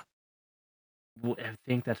Terra? I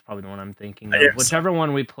think that's probably the one I'm thinking of. Yes. Whichever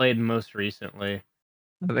one we played most recently.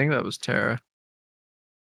 I think that was Terra.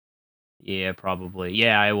 Yeah, probably.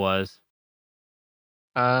 Yeah, I was.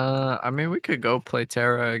 I mean, we could go play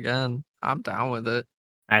Terra again. I'm down with it.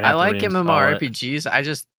 I'd I have to like reinstall it. MMORPGs. I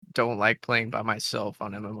just don't like playing by myself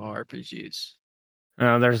on MMORPGs.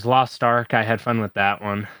 There's Lost Ark. I had fun with that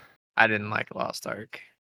one. I didn't like Lost Ark.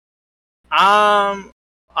 I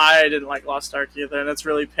didn't like Lost Ark either, and it's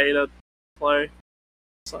really pay to play.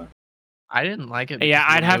 So I didn't like it. Yeah,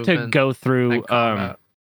 because of I'd the have to movement go through and combat.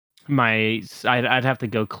 I'd have to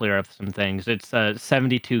go clear up some things. It's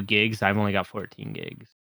 72 gigs. I've only got 14 gigs.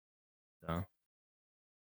 So,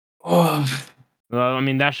 Oh, well, I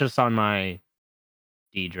mean that's just on my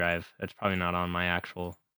D drive. That's probably not on my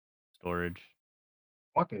actual storage.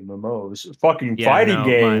 fucking MMOs. Fucking Yeah, fighting no,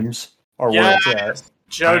 games are where it's at.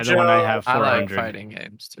 JoJo. The one I have I like 400. fighting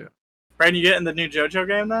games too. Brandon, you getting the new JoJo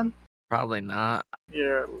game then? Probably not.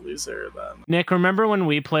 You're a loser then. Nick, remember when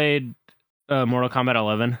we played Mortal Kombat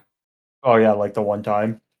 11? Oh yeah, like the one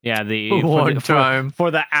time. Yeah, the One for time.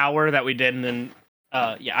 for the hour that we did, and then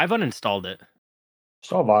yeah, I've uninstalled it.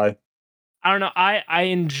 So have I. I don't know. I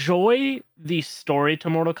enjoy the story to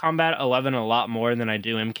Mortal Kombat 11 a lot more than I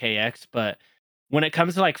do MKX, but when it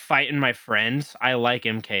comes to like fighting my friends, I like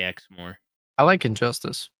MKX more. I like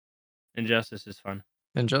Injustice. Injustice is fun.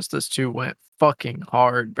 Injustice 2 went fucking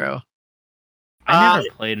hard, bro. I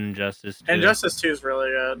never played Injustice 2. Injustice 2 is really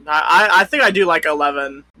good. I think I do like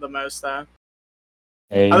 11 the most though.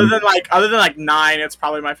 Hey, Other than like 9, it's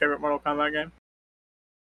probably my favorite Mortal Kombat game.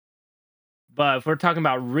 But if we're talking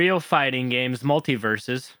about real fighting games,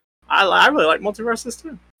 multiverses, I really like Multiverses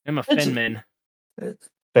too. I'm a It's- Finman.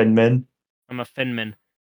 Finman. I'm a Finman.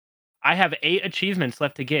 I have 8 achievements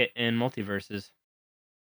left to get in multiverses.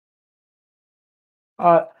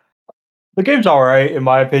 The game's alright in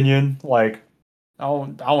my opinion. Like, I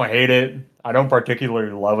don't hate it. I don't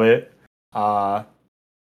particularly love it.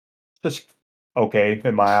 Just okay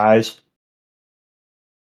in my eyes.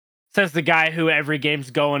 Says the guy who every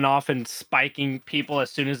game's going off and spiking people as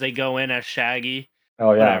soon as they go in as Shaggy.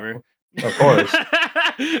 Oh yeah, Whatever. of course.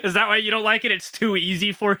 Is that why you don't like it? It's too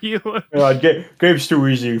easy for you. Game's too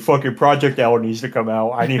easy. Fucking Project L needs to come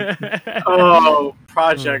out. I need. Oh,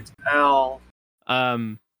 Project L.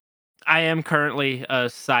 I am currently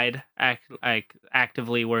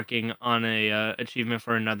actively working on a achievement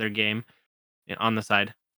for another game on the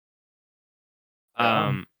side.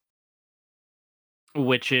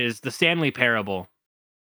 Which is the Stanley Parable.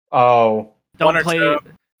 Oh, One or Don't play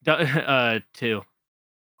two? two.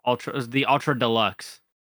 The Ultra Deluxe.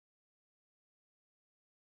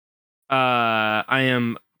 I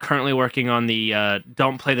am currently working on the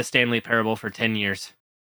don't play the Stanley Parable for 10 years.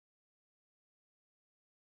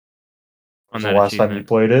 when's the last time you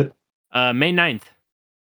played it? May 9th.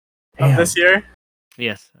 Of this year?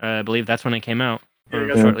 Yes, I believe that's when it came out. Here Or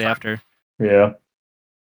we go. shortly after. Yeah.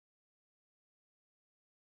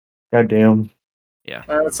 Goddamn.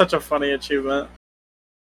 It's such a funny achievement.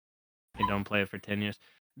 I don't play it for 10 years.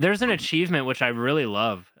 There's an achievement which I really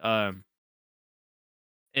love.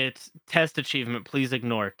 It's test achievement. Please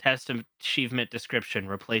ignore test achievement description.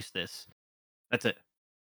 Replace this. That's it.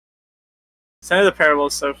 Center of the Parable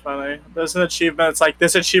is so funny. There's an achievement. It's like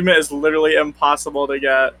this achievement is literally impossible to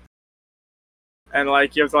get, and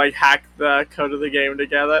like you have to like hack the code of the game to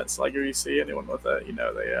get it. So like if you see anyone with it, you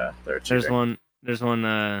know they're cheating. There's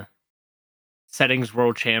one. Settings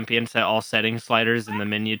world champion. Set all settings sliders in the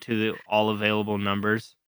menu to the all available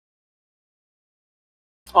numbers.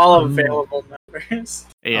 All available numbers.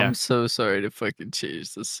 Yeah. I'm so sorry to fucking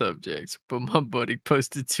change the subject, but my buddy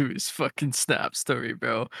posted to his fucking Snap story,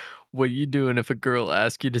 bro. What are you doing if a girl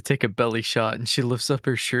asks you to take a belly shot and she lifts up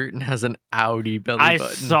her shirt and has an Audi belly I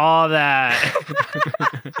button? saw that.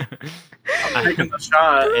 I'm taking the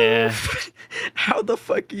shot. Yeah. How the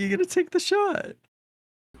fuck are you gonna take the shot?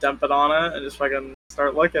 Dump it on it and just fucking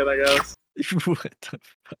start licking, I guess. What the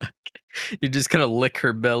fuck? You're just gonna lick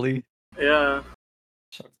her belly? Yeah.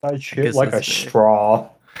 Suck that guess shit like a that's fair. straw.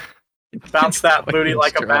 Bounce that booty Fucking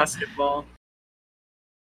like a straw. basketball.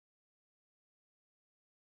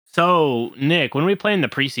 So, Nick, when are we playing the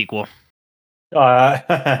pre-sequel? You're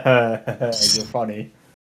funny.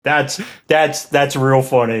 That's real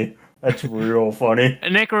funny. That's real funny.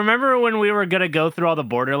 Nick, remember when we were gonna go through all the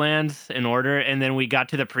Borderlands in order, and then we got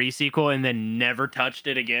to the pre-sequel and then never touched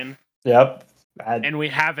it again? Yep. And we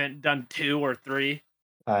haven't done 2 or 3.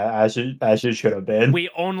 As it should have been. We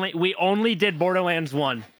only did Borderlands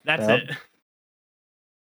 1. That's Yep. it.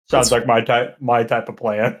 Sounds like my type of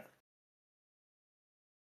plan.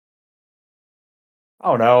 I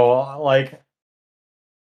don't know, like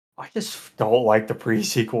I just don't like the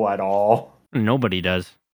pre-sequel at all. Nobody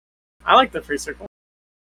does. I like the free circle.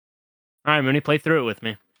 All right, Mooney, play through it with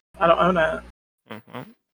me. I don't own it. Mhm.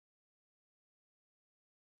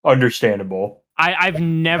 Understandable. I've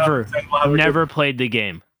never We'll have a never played the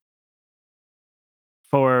game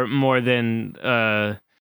for more than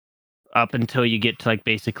up until you get to like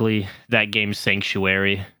basically that game's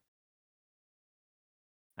Sanctuary.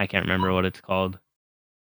 I can't remember what it's called.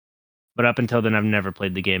 But up until then I've never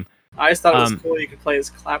played the game. I just thought it was cool you could play as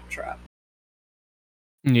Claptrap.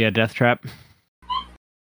 Yeah, Death Trap.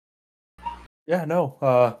 Yeah,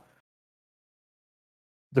 no.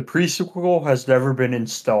 The pre-sequel has never been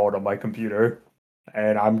installed on my computer,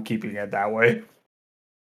 and I'm keeping it that way.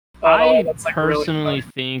 I that's, like, personally really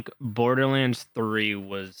think Borderlands 3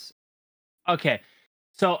 was okay.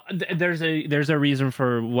 So there's a reason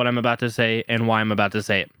for what I'm about to say and why I'm about to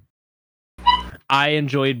say it. I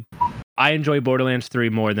enjoy Borderlands 3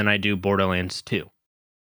 more than I do Borderlands 2.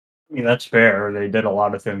 I mean, that's fair. They did a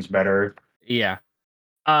lot of things better. Yeah.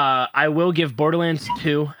 I will give Borderlands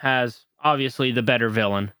 2 has obviously the better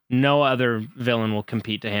villain. No other villain will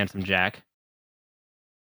compete to Handsome Jack.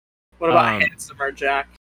 What about Handsomer Jack?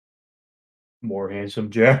 More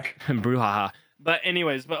handsome Jack. Brouhaha. But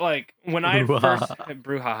anyways, like when I first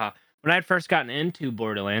brouhaha, when I had first gotten into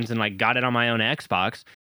Borderlands and like got it on my own Xbox,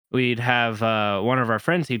 we'd have one of our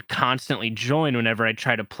friends. He'd constantly join whenever I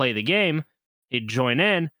try to play the game. He'd join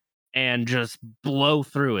in and just blow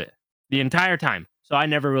through it the entire time. So I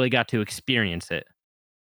never really got to experience it.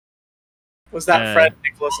 Was that Fred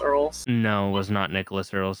Nicholas Earls? No, it was not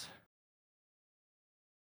Nicholas Earls.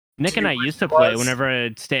 Nick and I used to it play was? whenever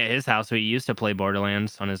I'd stay at his house. We used to play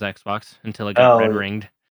Borderlands on his Xbox until it got red ringed.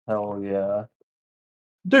 Hell yeah.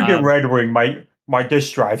 Did get red ring. My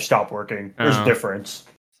disk drive stopped working. There's a difference.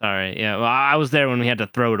 Sorry. Yeah. Well, I was there when we had to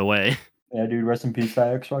throw it away. Yeah, dude. Rest in peace,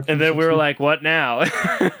 that Xbox. And then we were like, "What now?"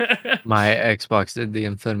 My Xbox did the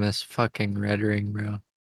infamous fucking red ring, bro.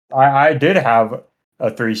 I did have a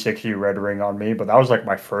 360 red ring on me, but that was like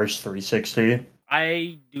my first 360.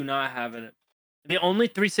 I do not have it. The only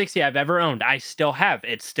 360 I've ever owned, I still have.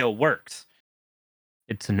 It still works.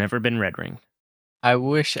 It's never been red ring. I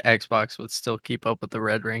wish Xbox would still keep up with the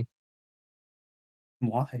red ring.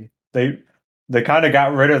 Why? They kind of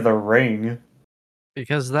got rid of the ring.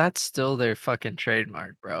 Because that's still their fucking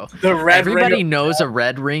trademark, bro. The red Everybody ring knows a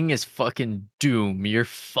red ring is fucking doom. You're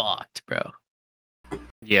fucked, bro.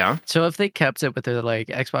 Yeah. So if they kept it with their like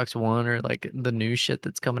Xbox One or like the new shit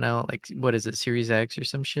that's coming out, like what is it, Series X or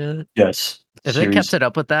some shit? Yes. If they kept it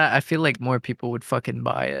up with that, I feel like more people would fucking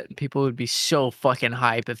buy it. People would be so fucking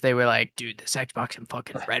hype if they were like, dude, this Xbox and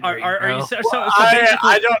fucking red ring, Are bro. you so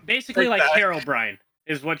I basically think like that. Herobrine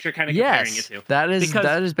is what you're kind of comparing it Yes, to. that is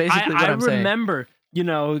basically what I'm saying. I remember, you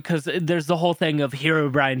know, because there's the whole thing of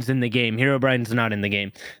Herobrine's in the game. Herobrine's not in the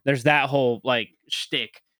game. There's that whole like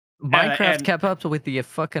shtick. Minecraft and- kept up with the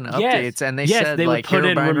fucking updates, Yes, and they yes, said they would like put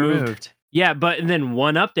in Herobrine removed. removed. Yeah, but then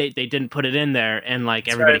one update they didn't put it in there, and like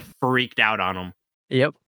That's everybody right. freaked out on them.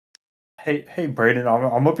 Yep. Hey, Brayden,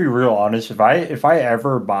 I'm gonna be real honest. If I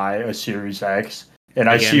ever buy a Series X and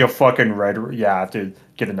I see Again? a fucking red, yeah, I have to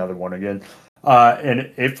get another one again.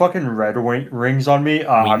 And it fucking rings on me.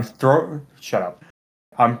 Wings. Shut up.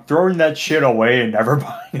 I'm throwing that shit away and never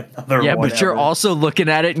buying another Yeah, one. but you're ever. also looking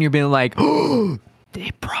at it and you're being like, oh,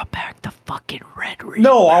 they brought back the fucking red ring.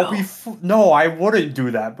 No, bro. no, I wouldn't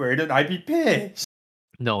do that, Brayden. I'd be pissed.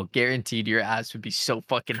 No, guaranteed your ass would be so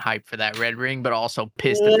fucking hyped for that red ring, but also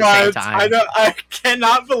pissed at the same What? time. I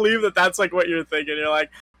cannot believe that that's like what you're thinking. You're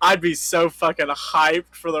like, I'd be so fucking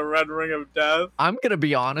hyped for the Red Ring of Death. I'm gonna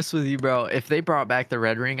be honest with you, bro. If they brought back the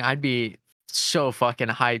red ring, I'd be so fucking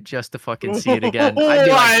hyped just to fucking see it again. I'd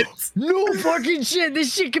be like, no fucking shit,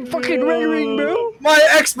 this shit can fucking red ring, bro. My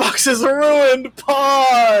Xbox is ruined.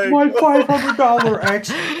 Pog. My $500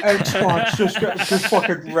 Xbox just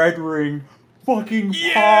fucking red ring. Fucking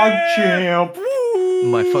Yeah! PogChamp.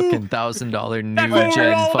 My fucking $1,000 new That's what we're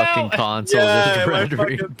gen all fucking about. console Yeah, with my red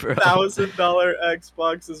ring, fucking bro. $1,000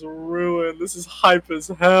 Xbox is ruined. This is hype as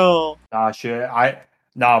hell. Nah, shit.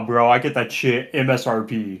 Nah, bro. I get that shit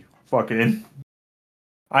MSRP. Fucking.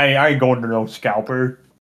 I ain't going to no scalper.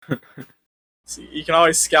 See, you can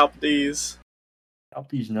always scalp these. Scalp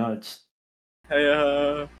these nuts.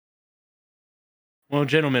 Hey, Well,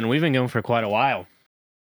 gentlemen, we've been going for quite a while.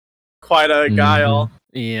 quite a guile.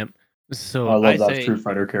 Yep. So I love that say, Street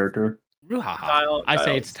Fighter character. Ruhaha. I say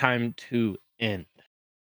Guile. it's time to end.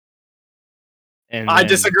 And I then-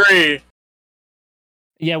 disagree.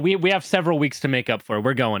 Yeah, we have several weeks to make up for.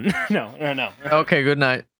 We're going. No. Okay, good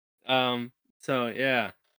night. So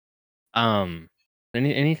yeah.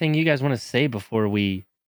 Anything you guys want to say before we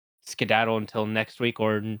skedaddle until next week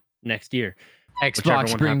or next year? Whichever Xbox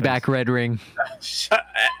one bring happens. back red ring. Shut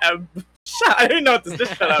I didn't know what to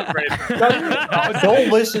just shut up, Brayden.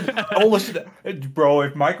 Don't listen. Don't listen. Bro,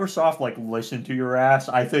 if Microsoft like listened to your ass,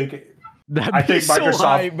 I think That'd I be think so Microsoft-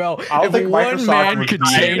 hype, bro. I don't If think one Microsoft man would could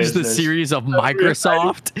be in change the business. series of That'd be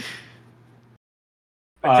Microsoft,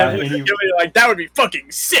 Kevin's any- gonna be like, that would be fucking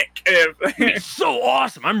sick. If It's so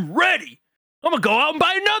awesome. I'm ready. I'm gonna go out and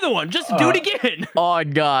buy another one just to do it again. oh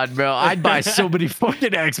god, bro, I'd buy so many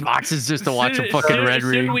fucking Xboxes just to watch a fucking red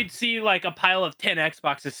Soon ring. we'd see like a pile of 10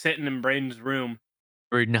 Xboxes sitting in Braden's room.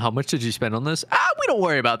 Braden, how much did you spend on this? We don't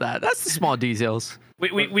worry about that. That's the small details. We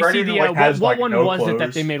see Brendan, the like, has, what like, one no was it that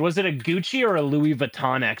clothes. they made? Was it a Gucci or a Louis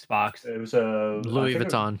Vuitton Xbox? It was a Louis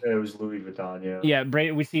Vuitton. It was Louis Vuitton. Yeah. Yeah,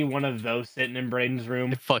 Braden. We see one of those sitting in Braden's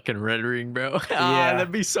room. Fucking red ring, bro. Yeah.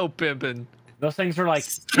 That'd be so pimpin'. Those things are like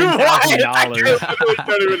I $10,000.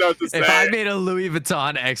 don't even know what to say. If I made a Louis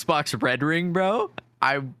Vuitton Xbox red ring, bro,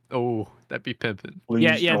 that'd be pimpin'.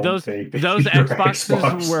 Please Yeah. don't Those take those your Xboxes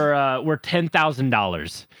Xbox. were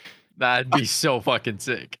 $10,000. That'd be so fucking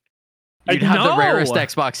sick. I You'd have the know. rarest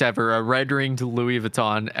Xbox ever, a red ringed Louis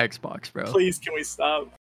Vuitton Xbox, bro. Please, can we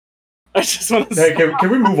stop? I just want to Hey, stop.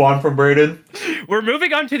 can we move on from Braden? We're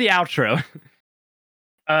moving on to the outro.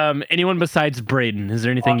 Anyone besides Braden? Is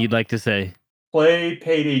there anything you'd like to say? Play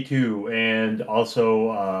Payday 2, and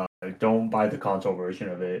also don't buy the console version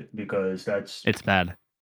of it because It's bad.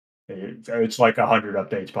 it's like 100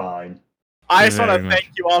 updates behind. I just want Very to much.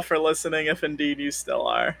 thank you all for listening, if indeed you still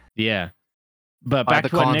are. Yeah. But Buy back the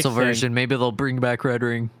to what Nick console said. version. Maybe they'll bring back red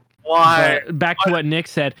ring. Why? But back to what Nick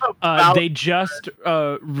said. They just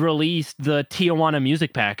released the Tijuana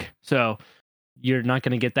music pack, so you're not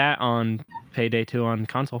going to get that on Payday 2 on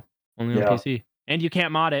console, only on Yeah. PC, and you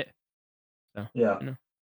can't mod it. Yeah.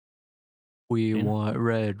 We Yeah. want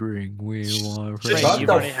red ring. We want Shut red Shut ring. You've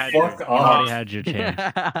the already had your, fuck you've already up. had your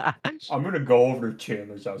chance. I'm gonna go over to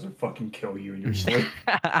Chandler's house and fucking kill you in your sleep.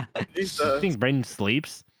 You Jesus. think Braden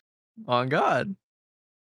sleeps? On God.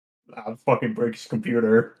 I'll fucking break his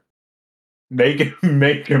computer. Make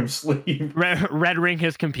him sleep. Red ring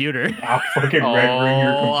his computer. I'll fucking red ring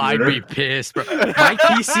your Oh, I'd computer. be pissed, bro. My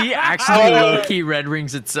PC actually low key red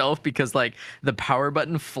rings itself because like the power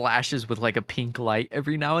button flashes with like a pink light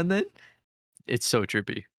every now and then. It's so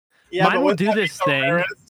trippy. Yeah, Mine but will wouldn't do that be this the thing.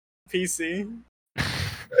 rarest PC.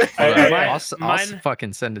 I'll Mine-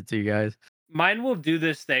 fucking send it to you guys. Mine will do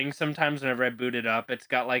this thing sometimes whenever I boot it up. It's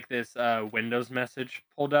got like this Windows message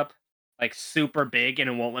pulled up, like super big, and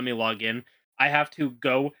it won't let me log in. I have to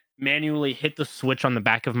go manually hit the switch on the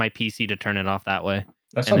back of my PC to turn it off that way,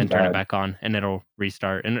 That and then sounds turn it bad. back on, and it'll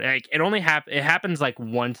restart. And like, it happens like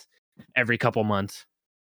once every couple months.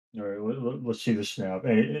 All right, let's see the snap.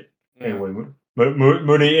 Anyway,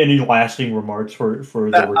 Mooney, any lasting remarks for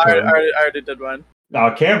the I return? already did one.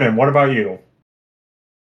 Camden, what about you?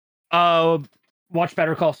 Watch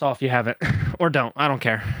Better Call Saul if you haven't, or don't. I don't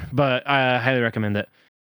care, but I highly recommend it.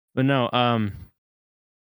 But no,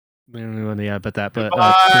 Yeah, but that. But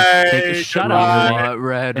Goodbye. shut We up. want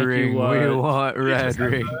red Thank you, ring. We want red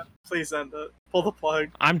ring. Please end it. Pull the plug.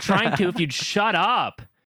 I'm trying to. If you'd shut up.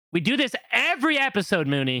 We do this every episode,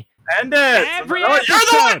 Mooney. End it. Every You're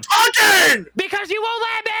the one talking. Because you won't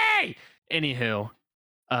let me. Anywho,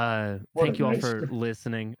 What thank a you all nice for guy.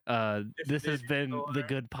 listening. This has been the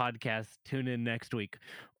Good Podcast. Tune in next week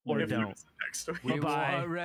or If you don't. listen next week. We Bye-bye. want red